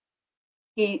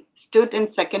 He stood in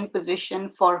second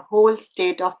position for whole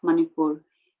state of Manipur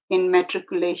in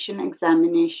matriculation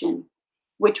examination,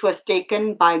 which was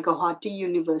taken by Guwahati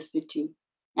University.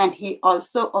 And he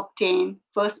also obtained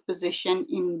first position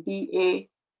in BA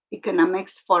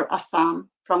Economics for Assam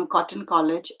from Cotton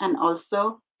College and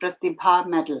also Pratibha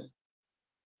Medal.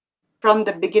 From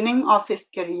the beginning of his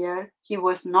career, he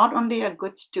was not only a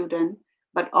good student,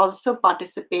 but also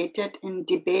participated in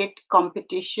debate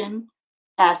competition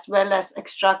as well as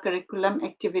extracurricular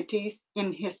activities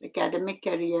in his academic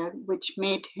career, which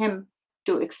made him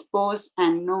to exposed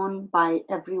and known by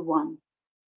everyone.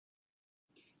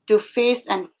 To face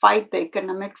and fight the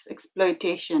economic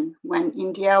exploitation when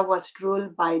India was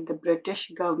ruled by the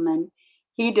British government,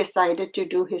 he decided to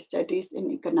do his studies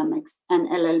in economics and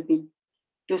LLB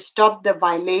to stop the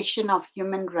violation of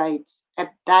human rights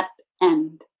at that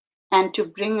end and to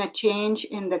bring a change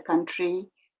in the country,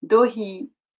 though he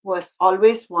was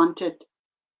always wanted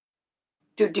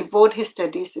to devote his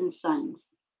studies in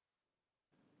science.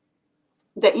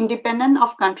 The independence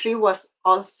of country was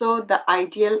also the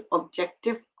ideal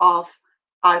objective of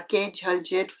R.K.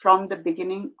 Jhaljit from the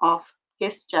beginning of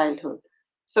his childhood.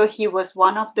 So he was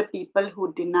one of the people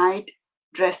who denied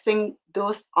dressing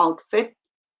those outfits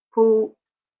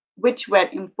which were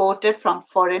imported from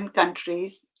foreign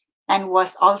countries, and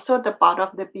was also the part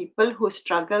of the people who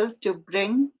struggled to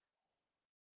bring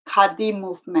Khadi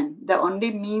movement, the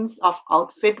only means of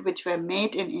outfit which were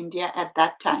made in India at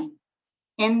that time,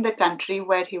 in the country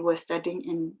where he was studying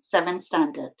in 7th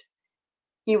standard.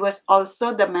 He was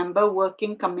also the member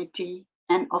working committee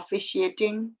and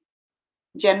officiating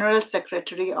general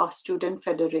secretary of Student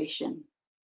Federation.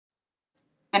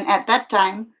 And at that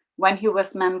time, when he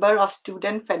was member of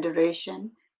Student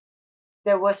Federation,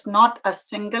 there was not a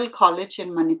single college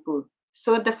in Manipur.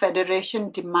 So the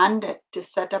federation demanded to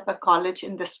set up a college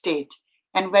in the state.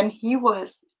 And when he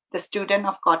was the student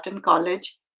of Cotton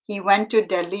College, he went to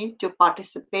Delhi to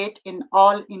participate in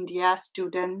All India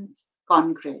Students'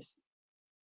 Congress.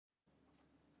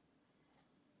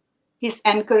 His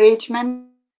encouragement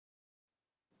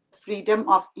freedom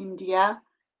of India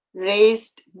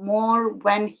raised more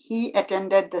when he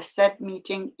attended the said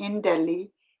meeting in Delhi,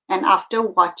 and after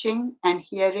watching and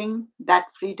hearing that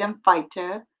freedom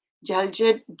fighter,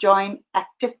 Jhaljit joined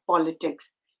active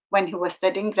politics when he was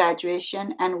studying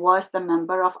graduation and was the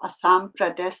member of Assam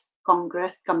Pradesh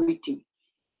Congress Committee.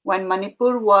 When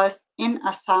Manipur was in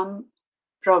Assam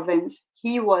province,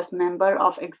 he was member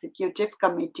of Executive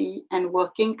Committee and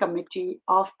Working Committee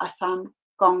of Assam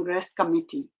Congress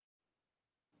Committee,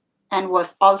 and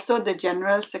was also the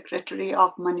General Secretary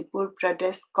of Manipur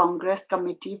Pradesh Congress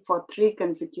Committee for 3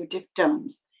 consecutive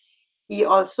terms. He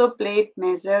also played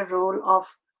major role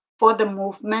for the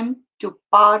movement to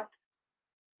part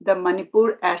the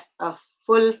Manipur as a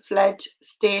full-fledged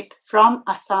state from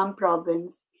Assam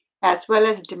province, as well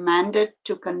as demanded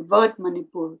to convert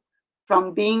Manipur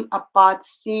from being a Part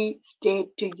C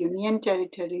state to Union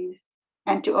territories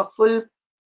and to a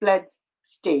full-fledged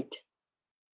state.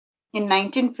 In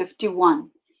 1951,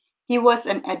 he was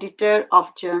an editor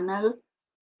of journal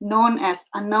known as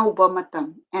Anna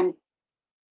Ubamatam and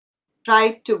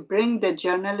tried to bring the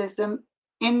journalism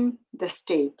in the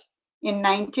state. In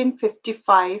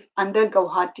 1955, under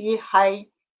Guwahati High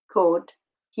Court,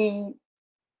 he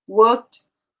worked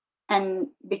and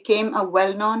became a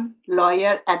well-known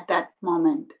lawyer at that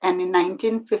moment. And in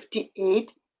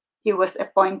 1958, he was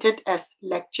appointed as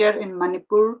lecturer in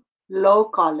Manipur Law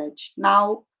College,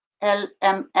 now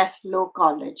LMS Law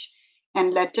College,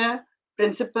 and later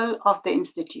principal of the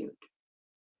institute,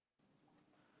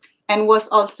 and was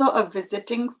also a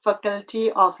visiting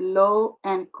faculty of law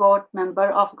and court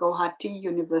member of Guwahati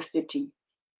University.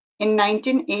 In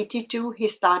 1982, he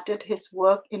started his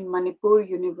work in Manipur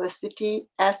University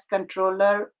as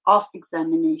controller of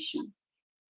examination.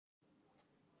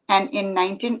 And in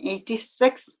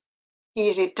 1986,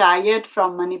 he retired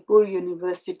from Manipur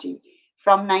University.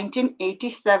 From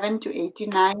 1987 to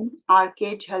 89,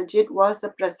 R.K. Jhaljit was the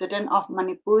president of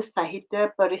Manipur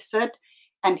Sahitya Parishad,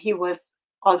 and he was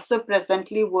also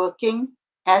presently working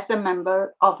as a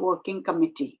member of Working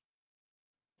Committee.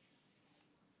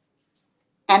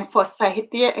 And for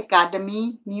Sahitya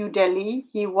Academy, New Delhi,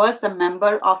 he was a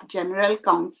member of General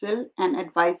Council and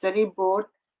Advisory Board,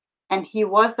 and he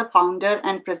was the founder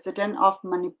and president of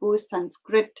Manipur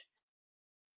Sanskrit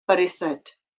Parishad.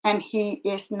 And he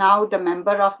is now the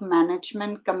member of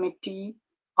Management Committee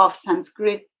of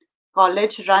Sanskrit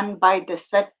College run by the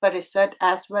said Parishad,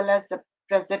 as well as the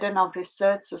president of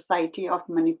Research Society of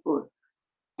Manipur.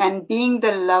 And being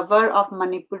the lover of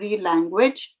Manipuri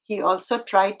language, he also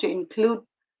tried to include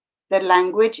the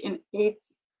language in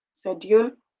 8th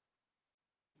schedule.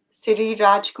 Sri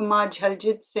Rajkumar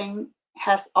Jhaljit Singh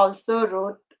has also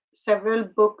wrote several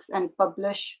books and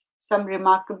published some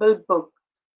remarkable books,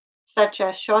 such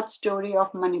as Short Story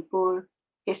of Manipur,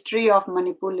 History of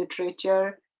Manipur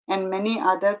Literature, and many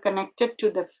other connected to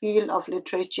the field of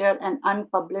literature and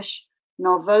unpublished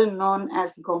novel known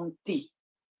as Gomti.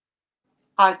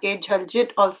 R.K.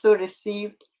 Jhaljit also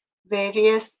received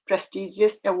various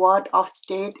prestigious awards of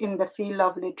state in the field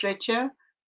of literature.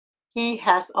 He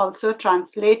has also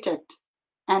translated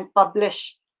and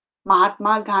published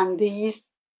Mahatma Gandhi's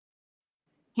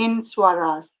Hind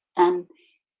Swaraj and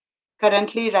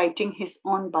currently writing his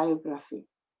own biography.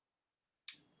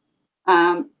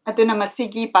 Aduna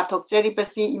masigi pathokjari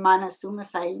basi imana su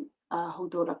ngasai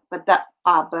haudorakpada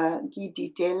pabagi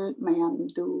detail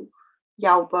mayamdu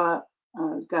yauba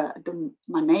ga adum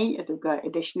manai aduga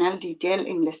additional detail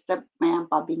English tab mayam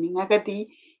pabininagadi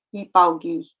I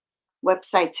paugi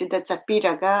website sida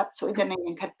chatpiraga soidana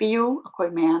yenkhatpiyu akoi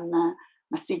mayamna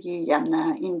masigi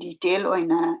yamna in detail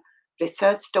oina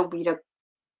research tawbirak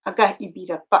aga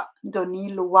ibirakpa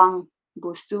doni luwang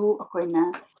busu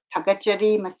akoina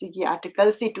thagachari masigi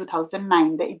article si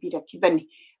 2009 da ibirakibani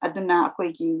aduna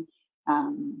akoigi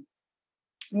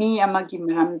mi amagi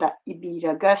maramda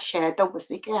ibiraga share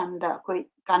tawbasi kayamda akoi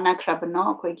kanakrabano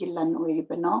akoigi lan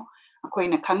oiribano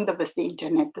akoina khangdabasi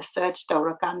internet da search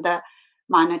tawrakanda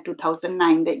mana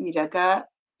 2009 da iraga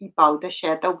ipauda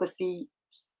share tawbasi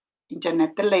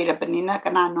internet da leirabanina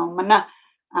kanano mana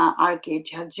RK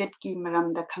Jaljit ki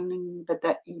maramda khangning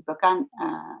bada ibakan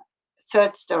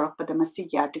search tawrakpada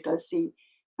masigi article si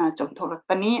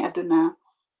chongthorakpani aduna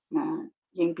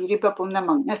yengbiriba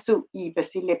pumnamak nasu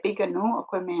ibasi lepiganu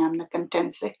akoi mayamna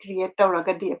content se create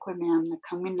tawragadi akoi mayamna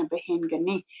khangminaba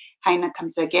hengani haina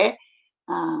thamjage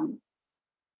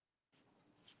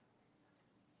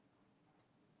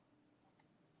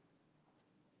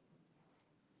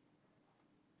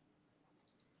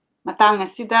matang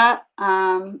asida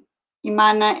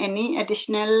imana any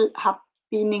additional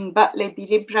happening ba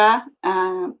lebiribra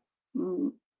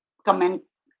comment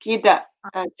kida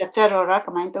chacharora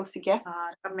kamai tawsige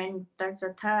comment ta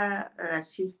chatha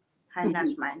rasi haina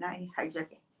smaina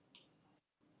haijake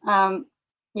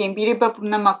yengbiriba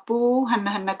pumnamakpu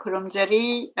hanna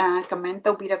khurumjari comment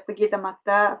tawbirakpagi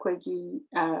damakta akoigi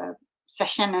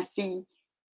session asi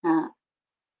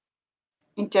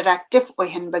interactive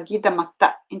oihanbagi damakta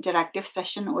interactive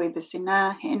session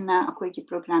oibasina henna akoigi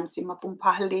program si mapung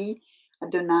phahali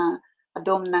aduna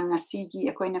adomna ngasigi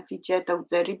akoina feature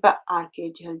tawjariba RK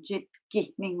Jaljit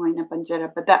ki mingoina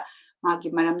panjarabada magi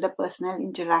maramda personal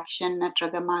interaction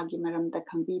natraga magi maramda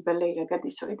khangbiba leiraga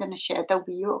disoidana share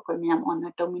tawbiyo akoi miyam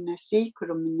onna tawminasi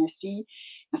kuruminasi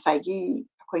nasaigi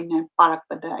akoina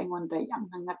parakpada aingonda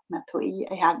yamna ngatna thoi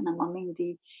ayakna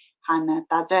mamingdi hana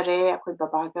tajare akoi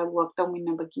babaga work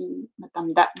tawminabagi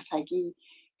matamda nasaigi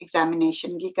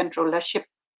examination gi controllership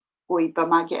oiba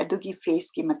magi adugi face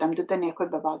ki matamdudane akoi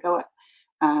babaga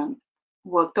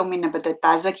work tawminabada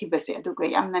tajakibase aduga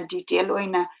yamna detail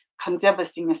oina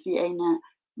khangjabasin asi aina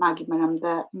magi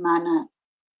maramda imana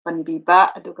panbiba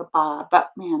aduga paba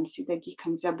mayam sidagi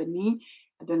khangjabani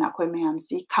aduna akoi mayam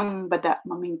si khangbada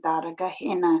maming taraga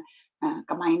hena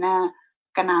kamaina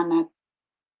kanana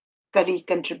kari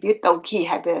contribute tawki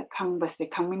haiba khangbase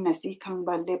khangminasi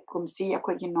khangba lepkumsi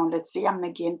akoigi knowledge si yamna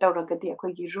gain tawragadi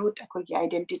akoigi root akoigi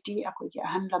identity akoigi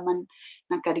ahan laman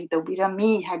na kari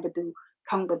tawbirami haibadu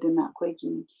khangbaduna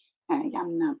akoigi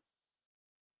yamna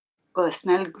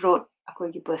personal growth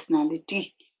akoigi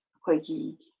personality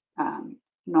akoigi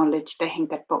knowledge ta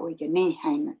hengkatpa oigani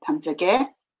haina thamjage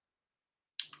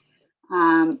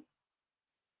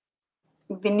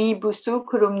Vini busu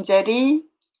khurumjari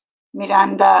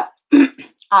Miranda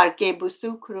RK busu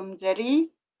khurumjari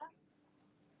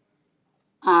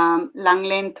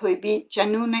Langlen Thoibi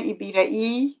chanuna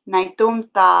ibirai naitom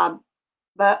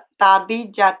tabi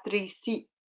jatri si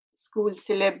school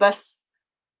syllabus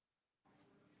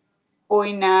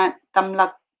oina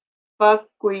tamlakpa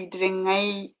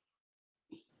kuidringai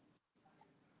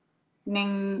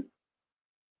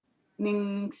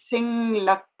ningsing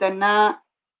laktana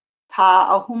tha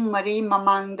ahum mari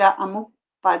mamangda amuk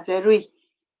pajarui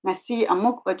ngasi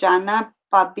amuk ojana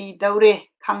pabi daure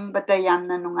khangbada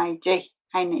yamna nungaijai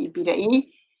haina ibirai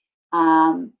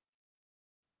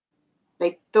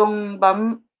Takhellambam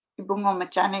ibungo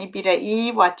machana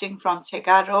ibirai watching from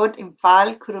Sega Road Imphal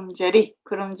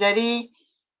khurumjari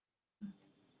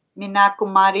Mina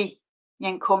Kumari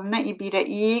Yankhomna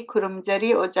ibirai khurumjari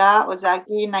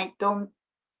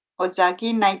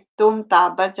ojagi naitom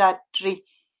taba jatri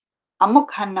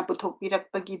amuk hanna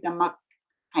puthokpirakpagi damak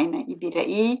haina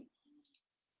ibirai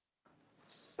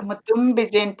matum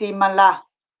Bijenti Mala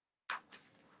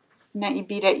na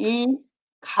ibirai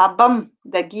khabam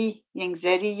dagi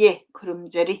yengzariye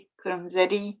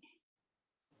khurumjari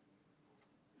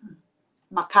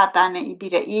makata na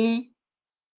ibirai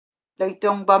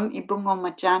Takhellambam ibungo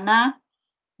machana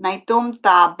naitom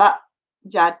taba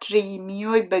jatri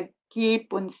mioi bagi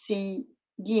punsi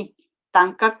gi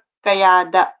tangkak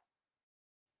kayada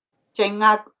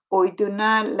Chengak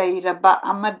oiduna leiraba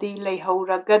amadi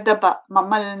leihuragadaba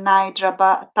mamal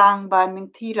naidraba tangba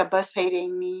ningthiraba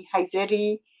seirengni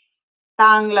haizeri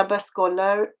tanglaba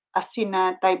scholar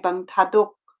asina taibang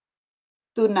thadok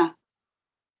tuna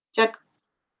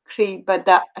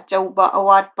chatkribada achauba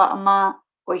awatpa ama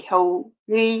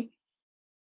oihori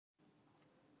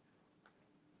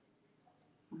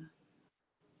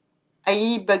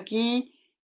aibagi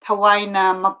thawaina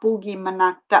mapugi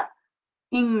manakta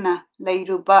ingna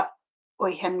leiruba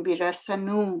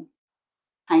oihanbirasanu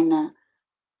haina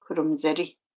kurumjari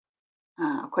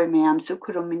akhoi mayamsu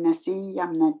kuruminasi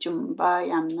yamna chumba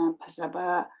yamna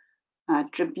phasaba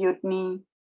tribute ni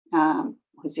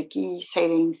huziki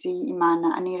sairengsi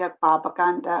imana anirak paba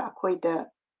kanda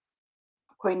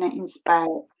akhoina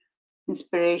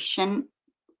inspiration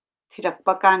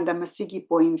thirakpa kanda masigi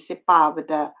poem se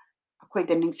pabada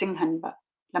akhoida ningsinghanba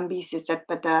lambi se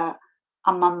chatpada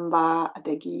amamba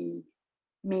adagi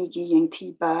migi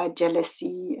yengthiba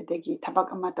jealousy adagi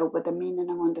thabak ama tawbada mina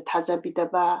nangonda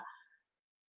thajabidaba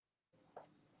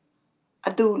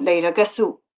adu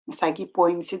leiragasu masagi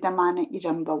poem sida mana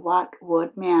iramba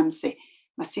word mayam se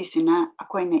masisina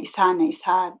akhoina isana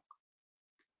isa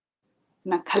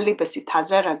na khallibasi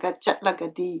thajaraga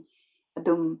chatlagadi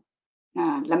adum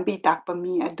lambi takpa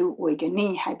mi adu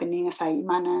oigani haibani ngasai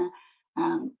imana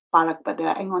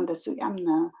parakpada aingondasu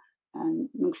yamna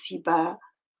nungsiba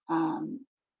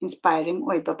inspiring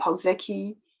oiba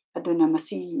phauzaki aduna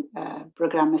masi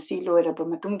program asi loiraba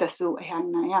matungdasu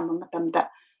ayangna yamba matamda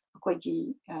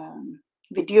akoigi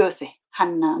video se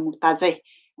hanna mutajai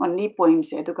only poem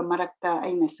se aduga marakta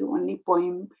ainasu only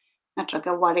poem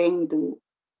natraga wareng du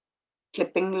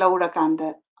clipping laura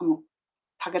kanda amuk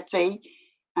thagachai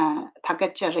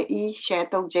thagacharei share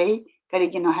tawjai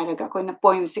karigino hairaga akoina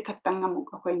poem se khattang amuk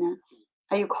akoina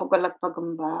ayuk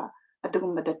hogalakpagumba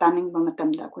adugumba taningba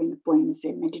matamda akoina poem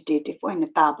se meditative oina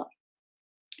taba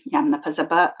yamna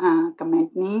phajaba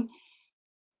comment ni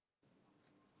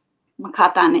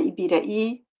makhatana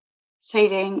ibirai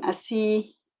seireng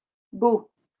asi bu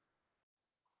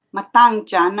matang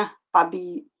chana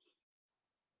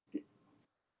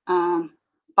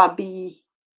pabi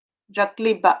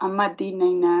rakliba amadi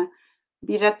naina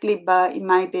birakliba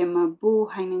imaibema bu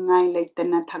hainingai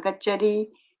leitana thagachari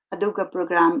aduga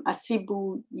program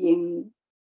asibu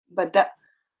yengbada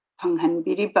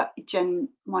phanghanbiriba ichan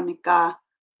monica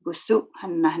busu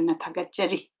hanna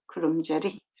thagachari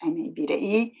kurumjari aina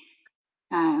ibirai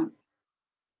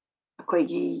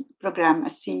akoigi program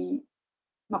asi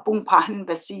mapung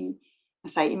phahanbasi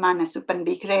ngasai imana su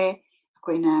panbikre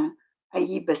akoina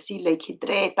aibasi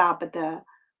leikhidre tabada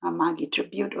magi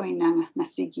tribute oina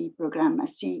nasigi program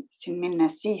asi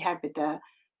sinminasi habida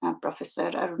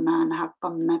professor aruna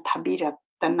nahakpamna thabira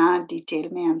tana detail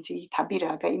mayamsi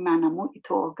thabira ga imana mu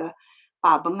ithoga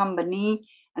pabangambani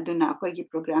aduna akoigi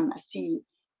program asi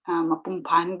mapung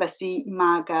phanbasi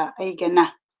imaga aigana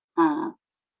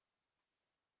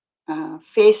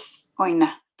face oina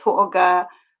thoga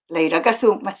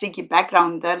leiragasu masigi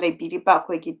background da leibiriba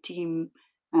akoigi team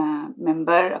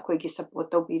member akoigi support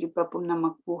tawbiriba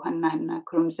pumnamakpu hanna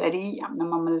kurumsari yamna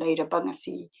mamal leiraba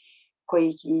ngasi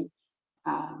akoigi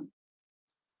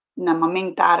na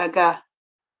maming taraga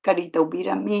kari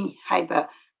tawbirami haiba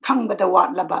khangbada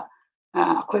watlaba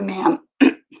akoi mayam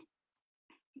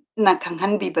na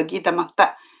khanghanbibagi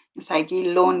damakta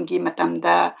ngasai loan gi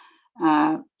matamda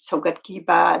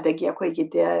sogatkiba adagi akoigi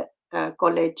de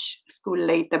college school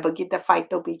leitabagi da fight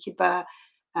tawbikiba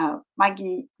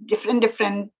magi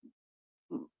different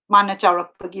mana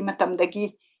chawrakpagi matamdagi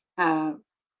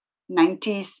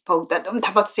 90s pauda dum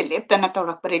thabak seleptana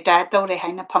tawrakpa retire tawre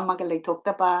haina phamaga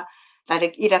leithoktaba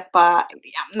direct irakpa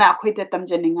yamna akhoida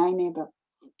tamjaningai neba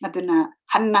aduna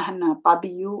hanna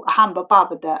pabiyu ahamba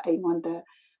pabada aingonda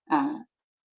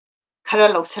khara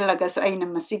lausallaga so aina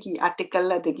masigi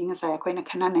article adagi ngasai akhoina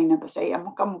khana naina basai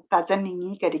amuk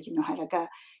tajaningi karigino haraga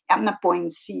yamna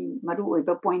point si maru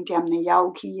oiba point yamna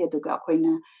yauki aduga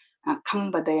akhoina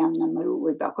khangbada yamna maru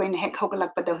oiba akhoina hek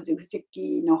hogalakpada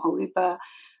hujiki no horiba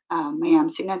mayam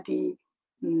sinadi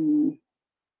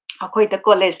akhoida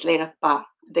college leirakpa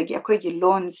adagi akhoigi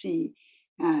loan si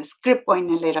script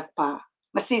oina leirakpa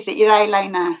masi se irai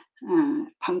laina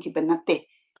phangkiba natte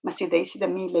masi dai sida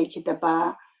mi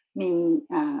leikidaba mi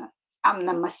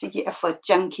amna masigi effort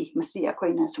changki masi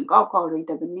akhoina sungkaw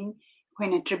kawroidabani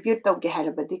akhoina tribute tawge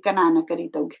harabadi kanana kari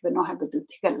tawgibano habadu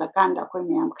thigalakanda akhoi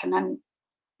mayam khanan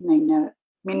naina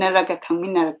minaraga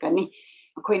khangminarakani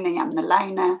akhoina yamna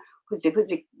laina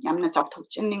huzik yamna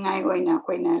chawthokchinningai oina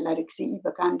akhoina lariksi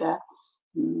ibakanda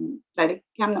larik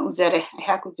yamna ujare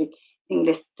aiha huzik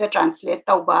English ta translate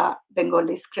tauba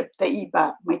Bengali script ta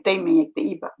iba maitai mayek ta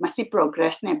iba masi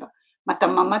progress neba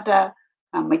matam amada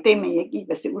maitai mayek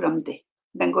iba si uramde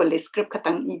Bengali script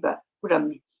khatang iba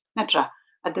urami natra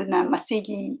aduna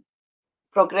masigi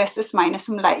progresses minus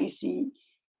la isi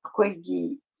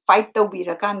akoigi fight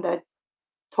tawbirakanda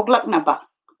thoklaknaba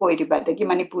oiribadagi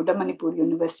Manipur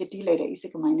University leira isi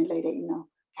kamaina leira ino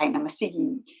haina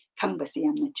masigi khangbasi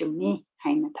yamna chumni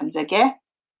haina thamjage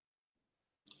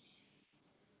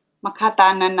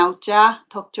makhatana naucha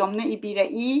thokchomna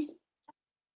ibirai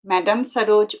Madam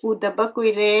Saroj udaba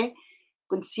kuire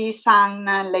kunsi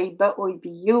sangna leiba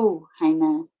oibiyu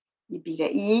haina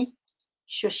ibirai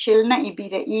Sushilna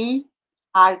ibirai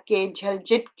RK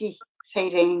Jhaljit ki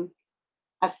saireng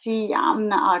asi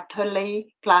yamna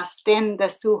arthalai class 10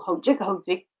 dasu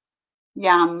hojik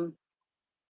yam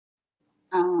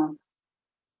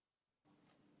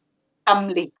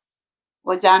tamli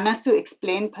Ojana su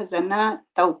explain phazana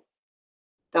tau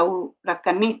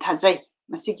rakani thajai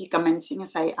masigi commencing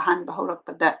sai ahan bahorak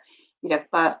pada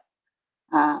irakpa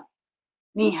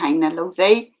ni haina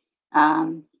lozai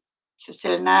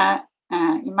Sushilna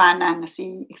imana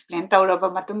ngasi explain tauraba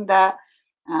matungda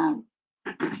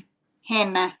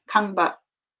hena khangba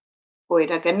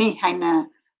oiragani haina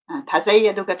thajai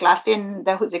aduga class 10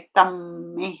 da hujik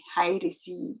tamme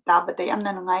hairisi tabata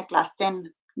yamna nungai class 10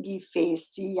 gi face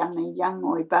si yamna young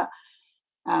oiba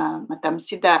matam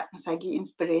sida masagi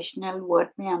inspirational word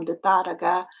me amdu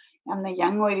taraga yamna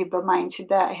young oiriba mind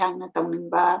sida hangna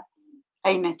tawningba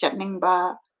aina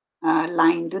chatningba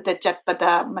line du da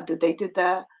chatpada madudai du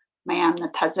da mayamna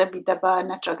thajabidaba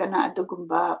natragana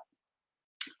adugumba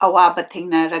awaba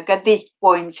thingnaragadi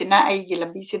point sina aigi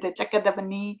lambi sida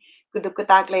chakadabani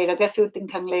kudukutak leiragasu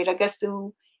tingkhang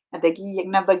leiragasu adagi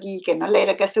yegnabagi keno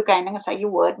leiragasu kaina ngasai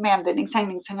word ma'am da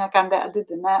ningsang kanda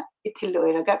aduduna ithil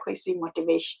oiraga khoisi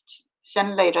motivation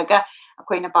leiraga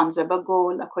akoina pamjaba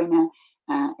goal akoina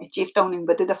achieve tawning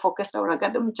badu da focus tawraga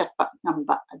dum chatpa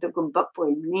ngamba adugumba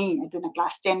point ni aduna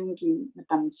class 10 gi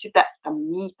matam sida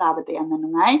tamni tabada yamna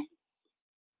nungai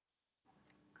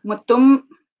mutum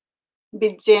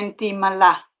Bijenti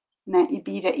mala na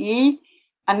ibirai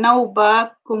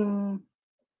anauba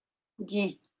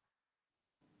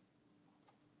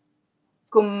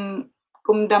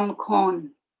kumdam khon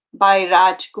by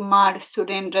Rajkumar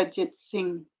Surendrajit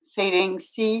Singh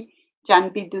Sairengsi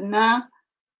Janbiduna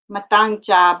matang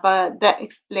chaba da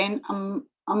explain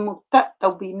amukta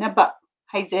tawbinaba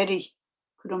haizari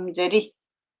kurumjari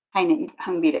haina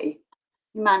hangbirai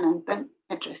imanantang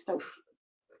address taw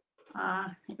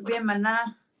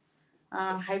Bemana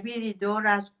Haibirido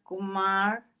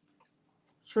Rajkumar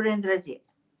Surendrajit.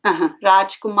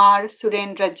 Rajkumar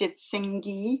Surendrajit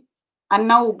Singhi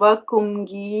Anauba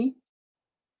Kumgi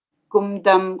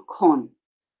Kumdam Khon.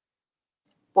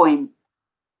 Poem.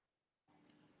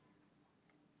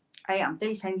 I am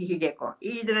the Sangi Gecko.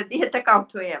 Either the account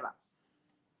to ever.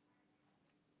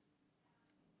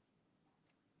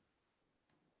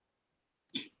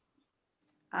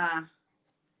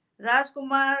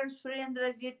 Rajkumar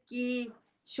Surendrajit ki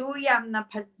Shuyamna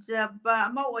Pajaba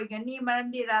Maogani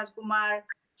Marandi Rajkumar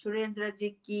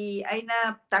Surendrajit ki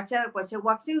Aina Tachar was a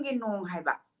waxing in Nong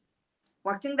Haiba.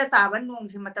 Waxing the Tavan Nong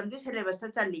Simatam to Celebus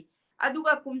Sali.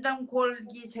 Aduga Kumdam Kol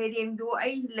gi Saying do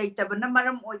I later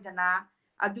Banamaram Oidana.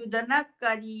 Adudana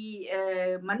Kari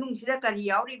Manung Sida Kari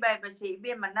Yauri by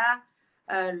Basabe Mana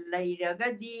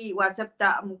Lairagadi WhatsApp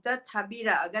ta Mukta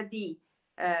Tabira Agadi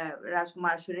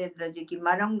Rajkumar Surendrajit ki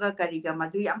Maranga Kariga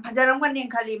Madu Yam Pajaranga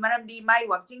Ninkali Maramdi Mai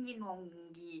watching in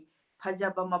Wongi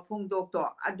Pajaba Mapung Doctor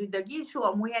Adudagi su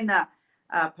Amuyana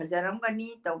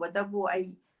Pajarangani Tawadabu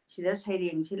I Sida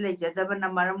Saying Sila Jadabana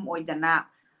Maram Oidana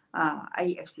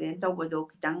I explained Tawado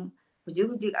Kitang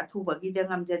Hujik Atubagi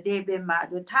Dangam Jade Ma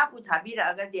do Tabu Tabira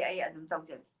Agadi I Adam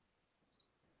Tawjan.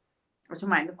 What's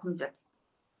my Kumja?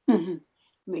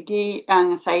 Miki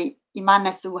say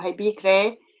Imana su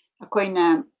haibikre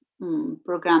akoina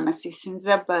program asi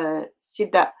sinzaba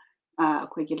sida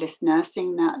akoigi listeners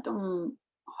singna dum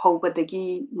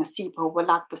hobadagi ngasi bawba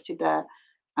lakpa sida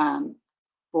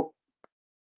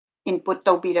input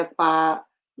tawbirakpa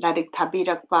larik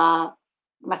thabirakpa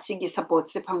masigi support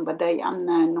se phangbada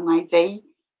yamna nungaijai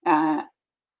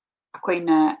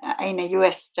akoina aina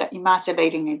US ta ima se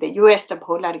leiring de US ta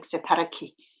bholarik se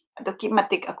tharaki adoki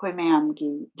matik akoi mayam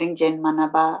gi lingjen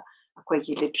manaba akoi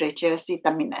gi literature si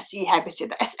tamina si habisi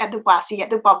da adu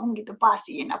babung gi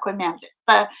pasi na akoi mayam se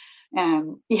ta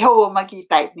iho magi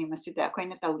type ni masida akoi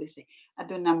na tawlise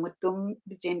aduna mutum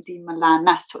bijenti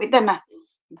malana soidana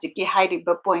jiki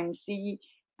hairiba poem si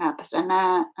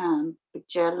pasana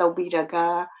picture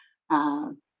lobiraga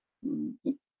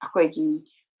akoi gi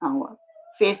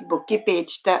Facebook ki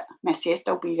page ta message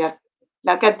tau bira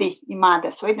lagadi ima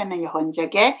da soidana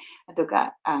yahonjage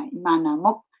aduga imana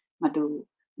muk madu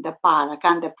da para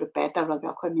kanda prepare ta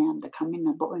raga khoi myam da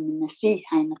khamina bo oimina si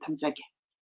haina thamjage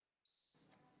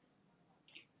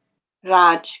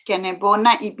Raj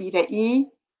kenebona ibira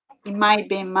imai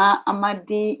bema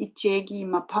amadi ichegi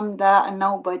maphamda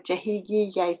anauba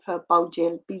chahigi yaifa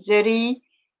paujel pizari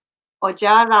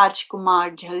Oja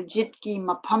Rajkumar Jhaljit ki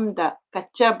maphamda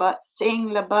kachaba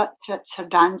senglaba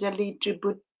Shraddhanjali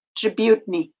tribute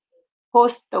ni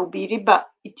host taubiriba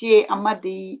iche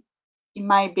amadi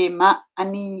imai bema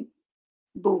ani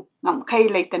bu ngamkai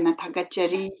laitana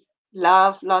thagachari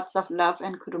lots of love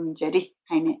and kurumjari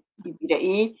haine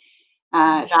ibirai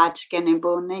Raj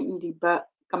kenebo na iriba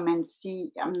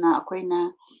commensi amna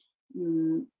akoina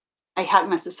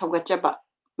aihakna su sawgachaba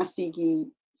masigi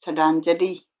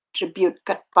Shraddhanjali tribute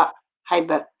katpa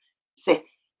haiba se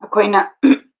akoina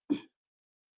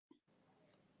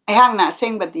aihakna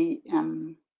sengbadi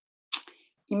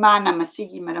imana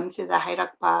masigi maram sida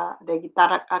hairakpa adagi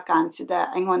tarak akan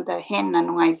sida aingonda henna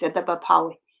nungaizadaba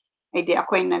phawi aidi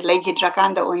akoina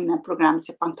leigidrakanda oina program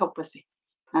se pangthokpase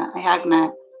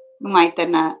aihakna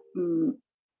nungaitana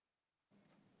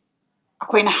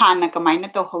akoina hana kamaina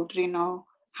tawhodrino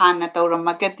hana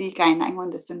tawramagadi kaina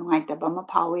aingonda su nungaitaba ma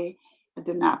phawi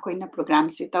aduna akoina program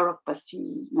se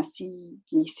tawrakpasi ngasi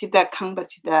gi sida khangba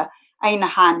sida aina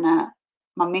hana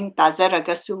maming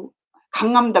tajaraga su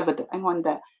khangamdabadu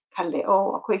aingonda khalle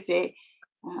o akoise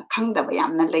khangdaba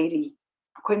yamna leiri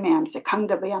akoi mayam se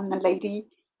khangdaba yamna leiri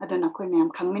aduna akoi mayam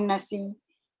khangminnasi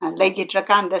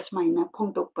leigitrakanda smaina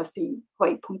phongtokpasi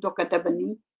hoi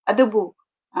phongtokadabani adubu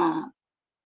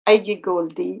aigi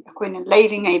goldi akoina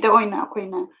leiringaida oina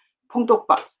akoina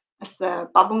phongtokpa asa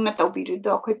pabungna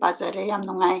tawbirido akoi pazare yam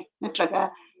nungai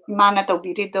natraga imana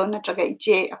tawbirido natraga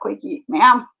iche akoigi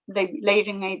mayam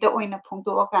leiringaida oina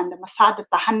phongtokakanda masada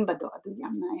tahanbado adu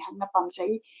yamna yamna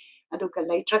pamjai aduga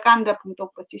leitrakanda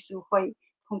phongtokpasisu hoi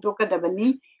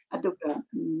phongtokadabani aduga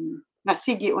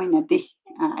ngasigi oinadi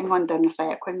aingonda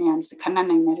ngasai akhoi mayam se khana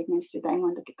nainaringsida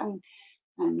aingonda kitang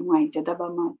nungaijadaba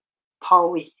ma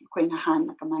phawi akoina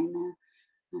hana kamaina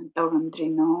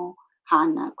tawramdrino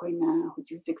hana akoina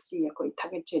hujiksi akoi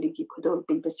thagacheri khudol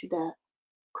pibasida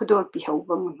khudol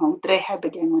pihauba ngamdre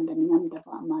habage aingonda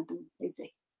ningamdaba amadu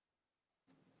leijai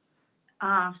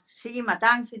sigi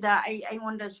matang sida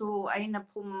aingonda su aina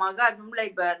phummaga dum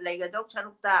leigadok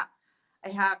sarukta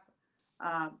aihak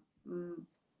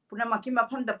punamaki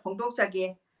mafamda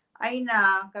phongdokjage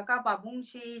aina kaka babung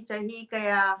si chahi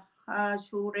kaya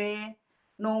sure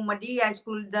nomadi high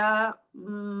school da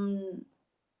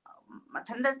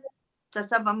mathanda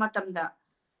chasaba matamda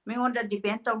mingonda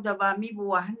depend tawdaba mi bu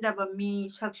wahandaba mi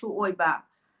saksu oiba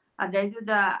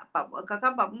adaiduda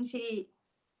kaka babung si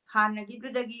hanagi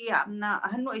dudagi amna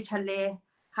ahan oisale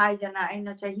haidana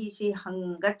aina chahi si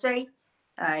hangachai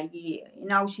gi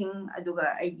inausing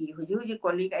aduga aigi huji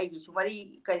colleague aigi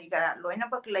sumari kari kara loina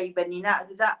bak laibanina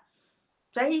aduda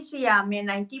chahi si yame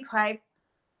 95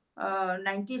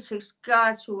 96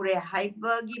 ka sure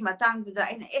haibagi matang duda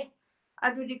aina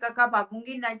adudi kaka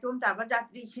babungi naitom taba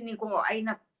jatri sini ko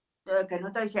aina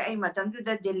kano ta se ai matam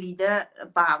duda Delhi da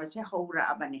ba se howra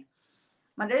abane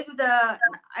madai duda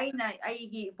aina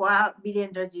aigi kwa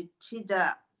Birendrajit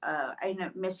sida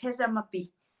aina message amapi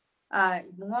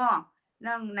bungo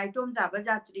nang naitom taba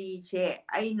jatri se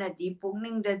aina di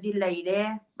pungning da di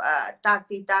leire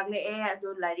takti takle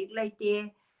adu larik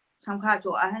laite samkha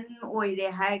so ahan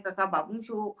oire hai kaka babung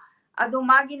su adu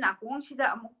magi nakong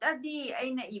sida amukta di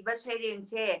aina iba sereng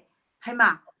se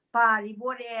haima pari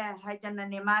bore haitana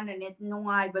ne mana ne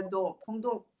nungai bado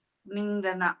phongdok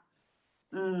ningdana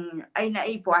aina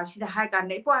ai pwa sida hai kan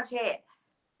nei pwa se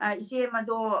ise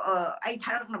mado ai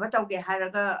tharak na batauge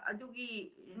haraga adugi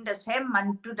in the same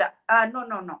month to the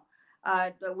no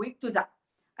the week to the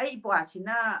ai pwa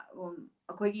sina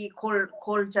akogi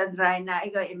kol chandraina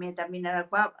aiga emeta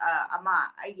minarakpa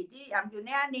ama aigi di am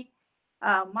june ani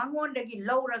mangonda gi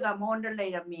lowraga monda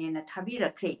leiramena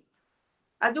thabirakre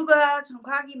aduga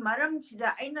samkhagi maram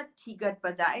sida aina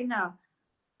thigatpada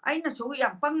aina so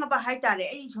yam pangaba haitare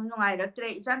ai sum nungai raktre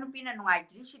ijanupina nungai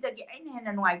tri sidagi aina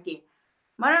hena nungai te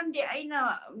maram de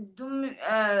aina dum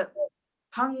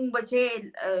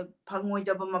hangbache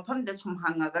phangmoidaba mafamda sum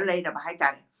hangaga leiraba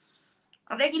haitare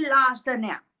adagi last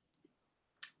ne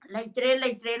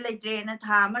leitre na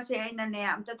tha ma se aina ne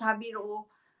amta thabiro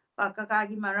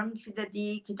kakagi maram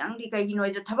sidadi kitangdi kaigi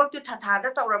noida thabak tu tha da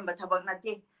tawramba thabak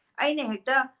nate aina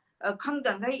hekta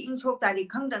khangdangai insok tari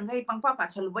khangdangai pangpa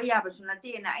pachaluba yaba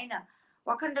sunate na aina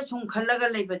wakhanda sum khallaga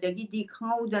leibadagi di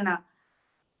khaudana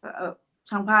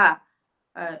samkha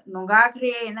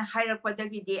nongakre na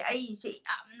hairakpadagi di ai si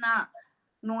amna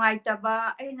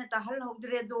nungaitaba aina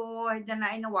tahallhudre do aidana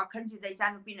aina wakhanji dai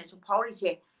chanupina su phauri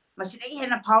che masidai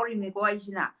hena phauri mi ko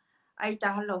aisina ai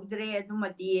tahallhudre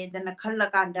adumadi dana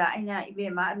khallakanda aina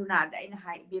ibema aruna da aina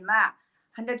hai ibema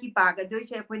handaki paga doi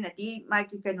se koina di mai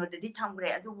ki keno di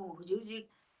thamre adubu huji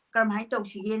karam hai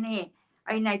tawsige ne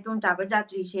aina itum taba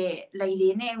jatri se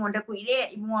laire ne ngonda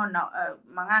kuire imona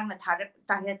mangang na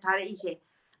thare ise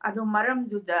adu maram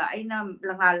juda aina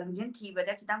langal langjin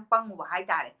thibada kitang pangwa hai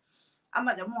tare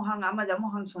amada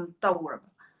mohang sum tawra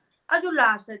adu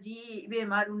last di be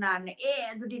maruna ne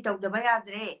adu di tawda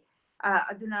bayadre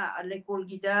aduna lekol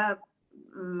gida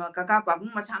kaka pa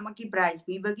masama ki prize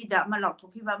bi bagi da ma lok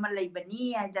thoki ba ma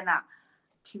leibani adana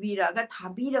thibira ga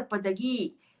thabira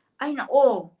padagi aina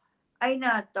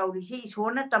aina tawrisi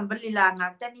isona tambalila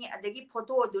ngakani adagi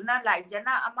photo duna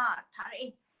laijana ama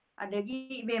thare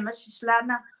adagi be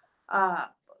masislana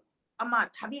ama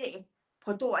thabire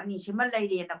photo ani sima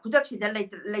laire na kudak sida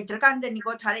laitrkanda ni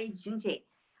ko thare isingse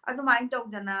aduma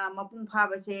intawdana mapung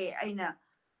phaba se aina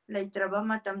laitraba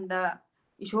matamda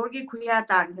isorgi khuya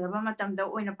tangraba matamda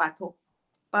oina pathok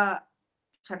pa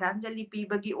sadanjali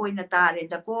pibagi oina tare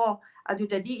da ko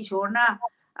adudadi isorna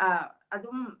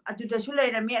aduda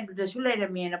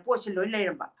sulairami na poche loi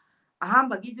lairamba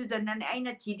ahambagi dudana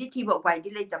aina thiba upai di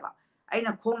laitaba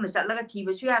aina khongna chatlaga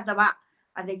thiba su yadaba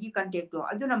adagi contact do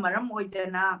aduna maram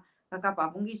oidana kaka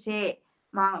papungi se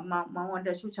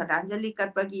mangwanda su sadanjali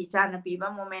katpagi chana piba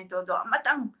momento do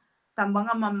amatang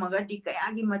tambanga mamaga di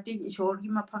kayagi mati isorgi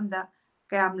mafamda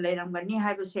kayam leiramgani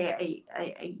haibase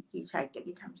ai ki site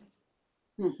gi thamse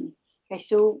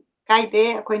kaisu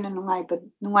kaide akoina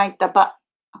nungai taba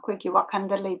akoi ki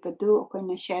wakhanda leibadu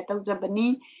akoina share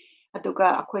tawjabani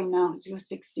aduga akoina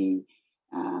hujusiksi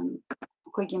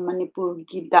akoi ki manipur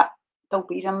gida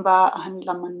tawbiramba ahan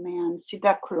laman mayan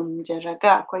sida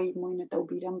khurumjaraga akoi moina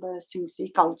tawbiramba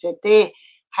singsi kaujate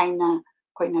haina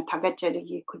koina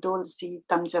thagachari khudol si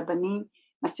tamjabani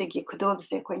masigi khudol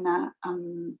se koina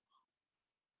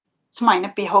sumaina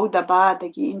pihodaba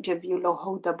dagi interview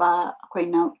lohodaba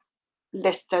koina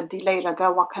lista di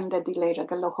leiraga wakhanda di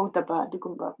leiraga lohodaba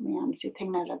dugumba mayam si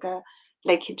thengnaraga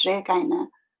lekhidre kaina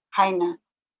haina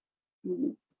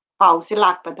pause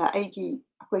lakpada aigi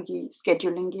akoigi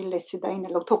scheduling gi lesida ina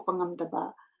lothokpa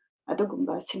ngamdaba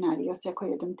adugumba scenario se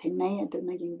khoi adum thengnai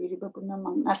aduna yingbiriba puna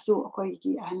mangnasu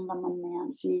akoigi ahan laman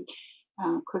mayam si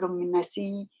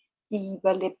khuruminasi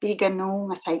iba lepiganu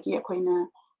ngasaigi akoina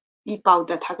I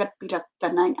powder thagat pirak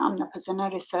tanai amna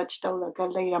phasana research tawlaga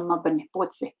leiramabane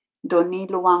potse doni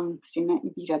luwang sina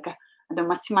ibiraga ado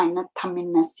masimaina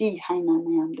thaminna si haina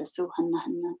mayam da su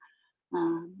hanna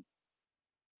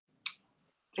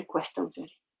request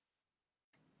tawjari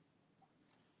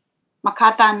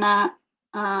makhatana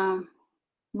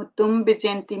mutum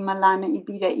bijenti malana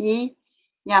ibirai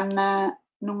yamna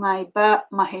nungaiba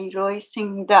maheiroi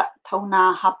singda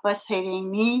thauna hapa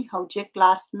serengni hoje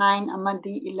class 9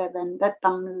 amadi 11 da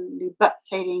tamliba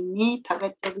serengni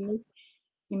thagachari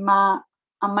ima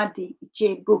amadi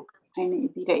ichebu haina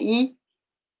ibirai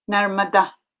narmada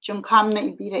chungkhamna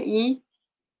ibirai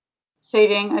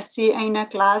sereng asi aina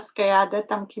class kayada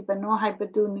tamkhibano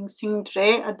haibadu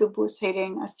ningsingdre adubu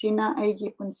sereng asina aigi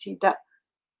punsida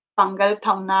pangal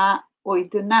thauna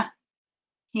oiduna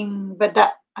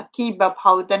hingbada akiba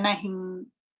phawdana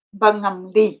hingba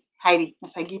ngamli hairi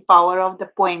masagi power of the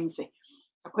poems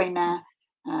akoina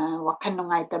wakhan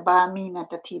nungai taba mina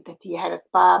tathi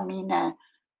harakpa mina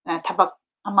thabak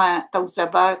ama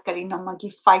tawzaba karina magi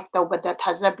fight tawbada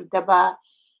thazabidaba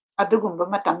adugumba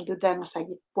matamduda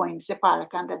masagi poems se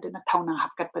parakanda duna thauna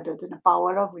hapkatpada duna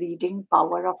power of reading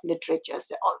power of literature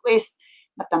se always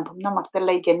matam phumna makta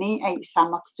laigani ai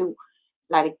isamaksu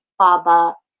larik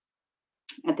paba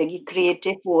adagi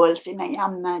creative worlds ina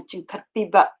yamna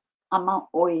chingkhatpiba ama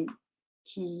oi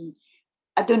ki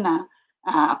aduna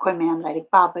akhoi mayam larik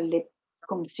paba lep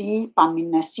kumsi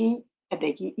paminasi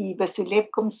adagi iba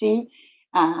sulep kumsi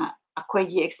akhoi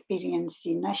gi experience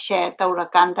na share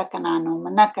tawrakanda kanano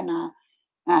manakana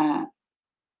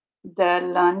the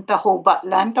learn to hoba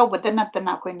learn to badana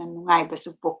tana akhoi na nungai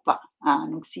basu pokpa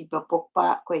nungsiba pokpa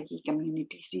akhoi gi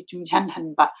community si chungjan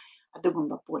hanba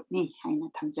adugumba potni haina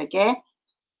thamjage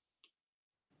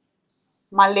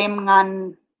malem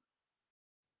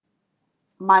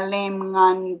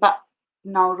ngan ba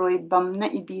nauroi bamna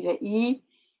ibirai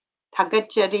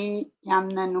thagachari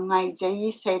yamna nungai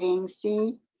jai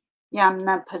serengsi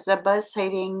yamna phajaba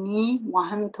serengni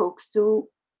wahan thoksu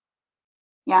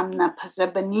yamna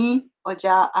phajabani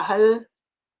oja ahal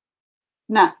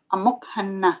na amuk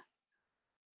hanna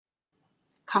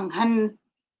khanghan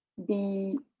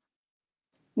bi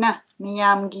na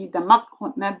miyamgi damak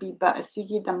hotna biba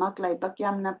asigi damak laibak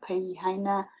yamna phai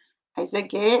haina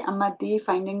haizage amadi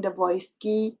finding the voice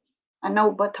ki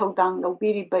anauba thodang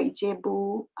lobiriba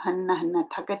ichebu hanna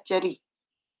thagachari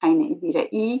haina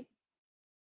ibirai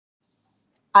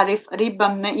Arif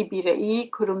Aribamna ibirai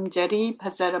kurumjari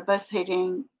phazaraba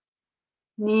sereng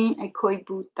ni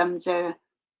aikoibu tamjar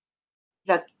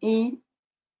rak'i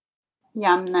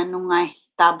yamna nungai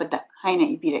tabada haina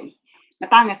ibirai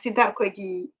matang asida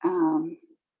akoigi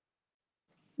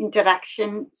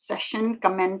interaction session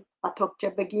comment pathok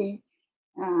jabagi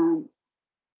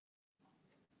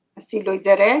asi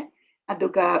loizare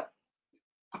aduga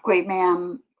akoi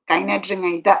mayam kaina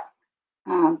dringaida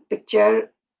picture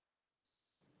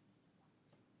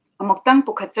amuktang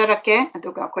pukhatsarake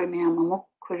aduga akoi mayam amuk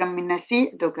khuraminasi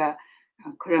aduga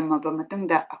khuramaba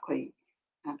matungda akoi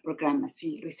program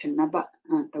asi loisinaba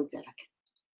tawjarake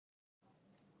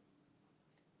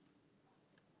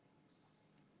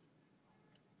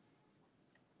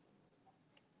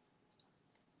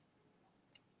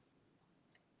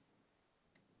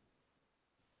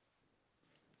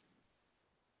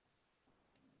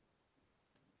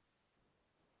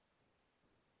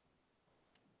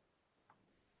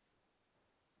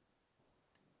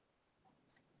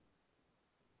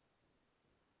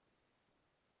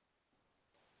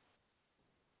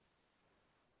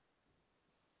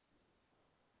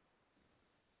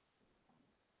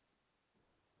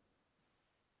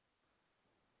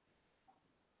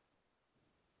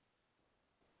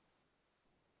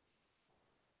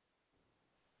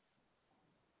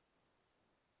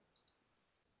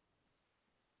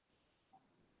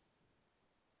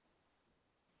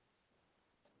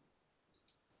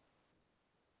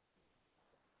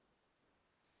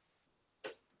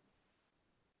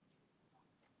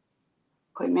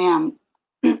akoi mayam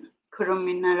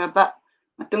khuruminaraba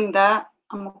matungda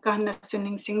amukka hana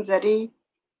suning singjari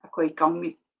akoi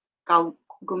kaumi kau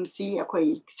gumsi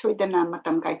akoi soidana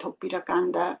matam kai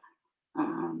thokpirakanda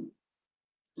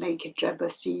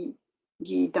laigidrabasi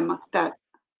gi damakta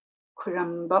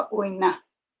khuramba oina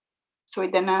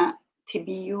soidana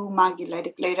thibiyu magi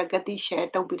lairik lairagadi share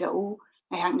tawbirau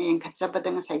aihakne yankhatsabada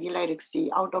ngasagi lairik si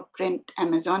out of print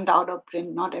Amazon da out of print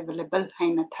not available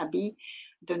haina thabi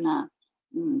duna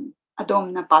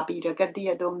adomna pabiragadi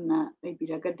adomna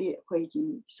laibiragadi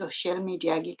akoigi social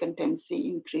media gi content si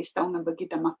increase tawnabagi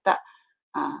damakta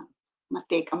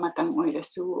matek amatang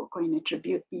oirasu akoina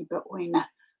tribute piba oina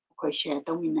akoi share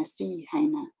tawminasi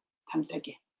haina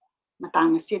thamjage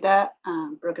matang asida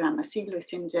program asi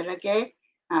loisinjarage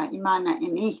imana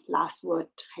any last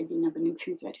word haibina baning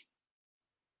sinjari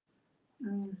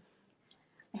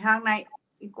ehang nai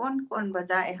ikon kon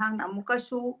bada ehang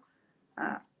amukasu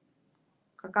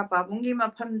kakapabungi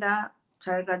mafamda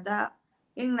sargada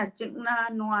ingna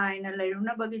chikna nuaina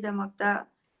lairunabagi damakta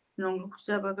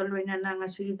nongluksabaga loinana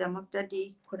ngasigi damaktadi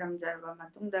khuramjarba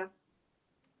matungda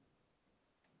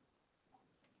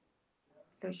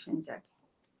loisinjari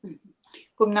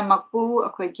kumnamakpu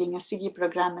akoigi ngasigi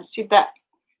program asida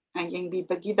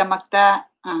yengbibagi damakta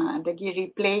adagi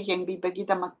replay yengbibagi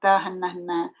damakta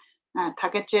hanna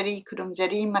thagachari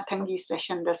khurumjari mathangi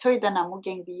session da soidana amuk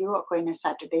yengbiyu akoina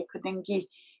Saturday khudingi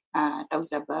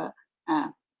tawjaba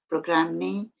program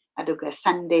ni aduga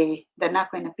Sunday dana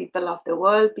akoina people of the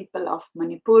world people of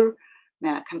Manipur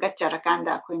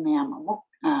khangacharakanda akoi mayam amuk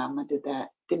maduda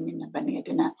timminabani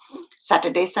aduna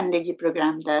Saturday Sunday gi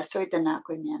program da soidana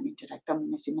akoi mayam interact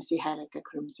tamnasi nasi haraka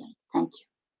khurumjari thank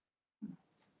you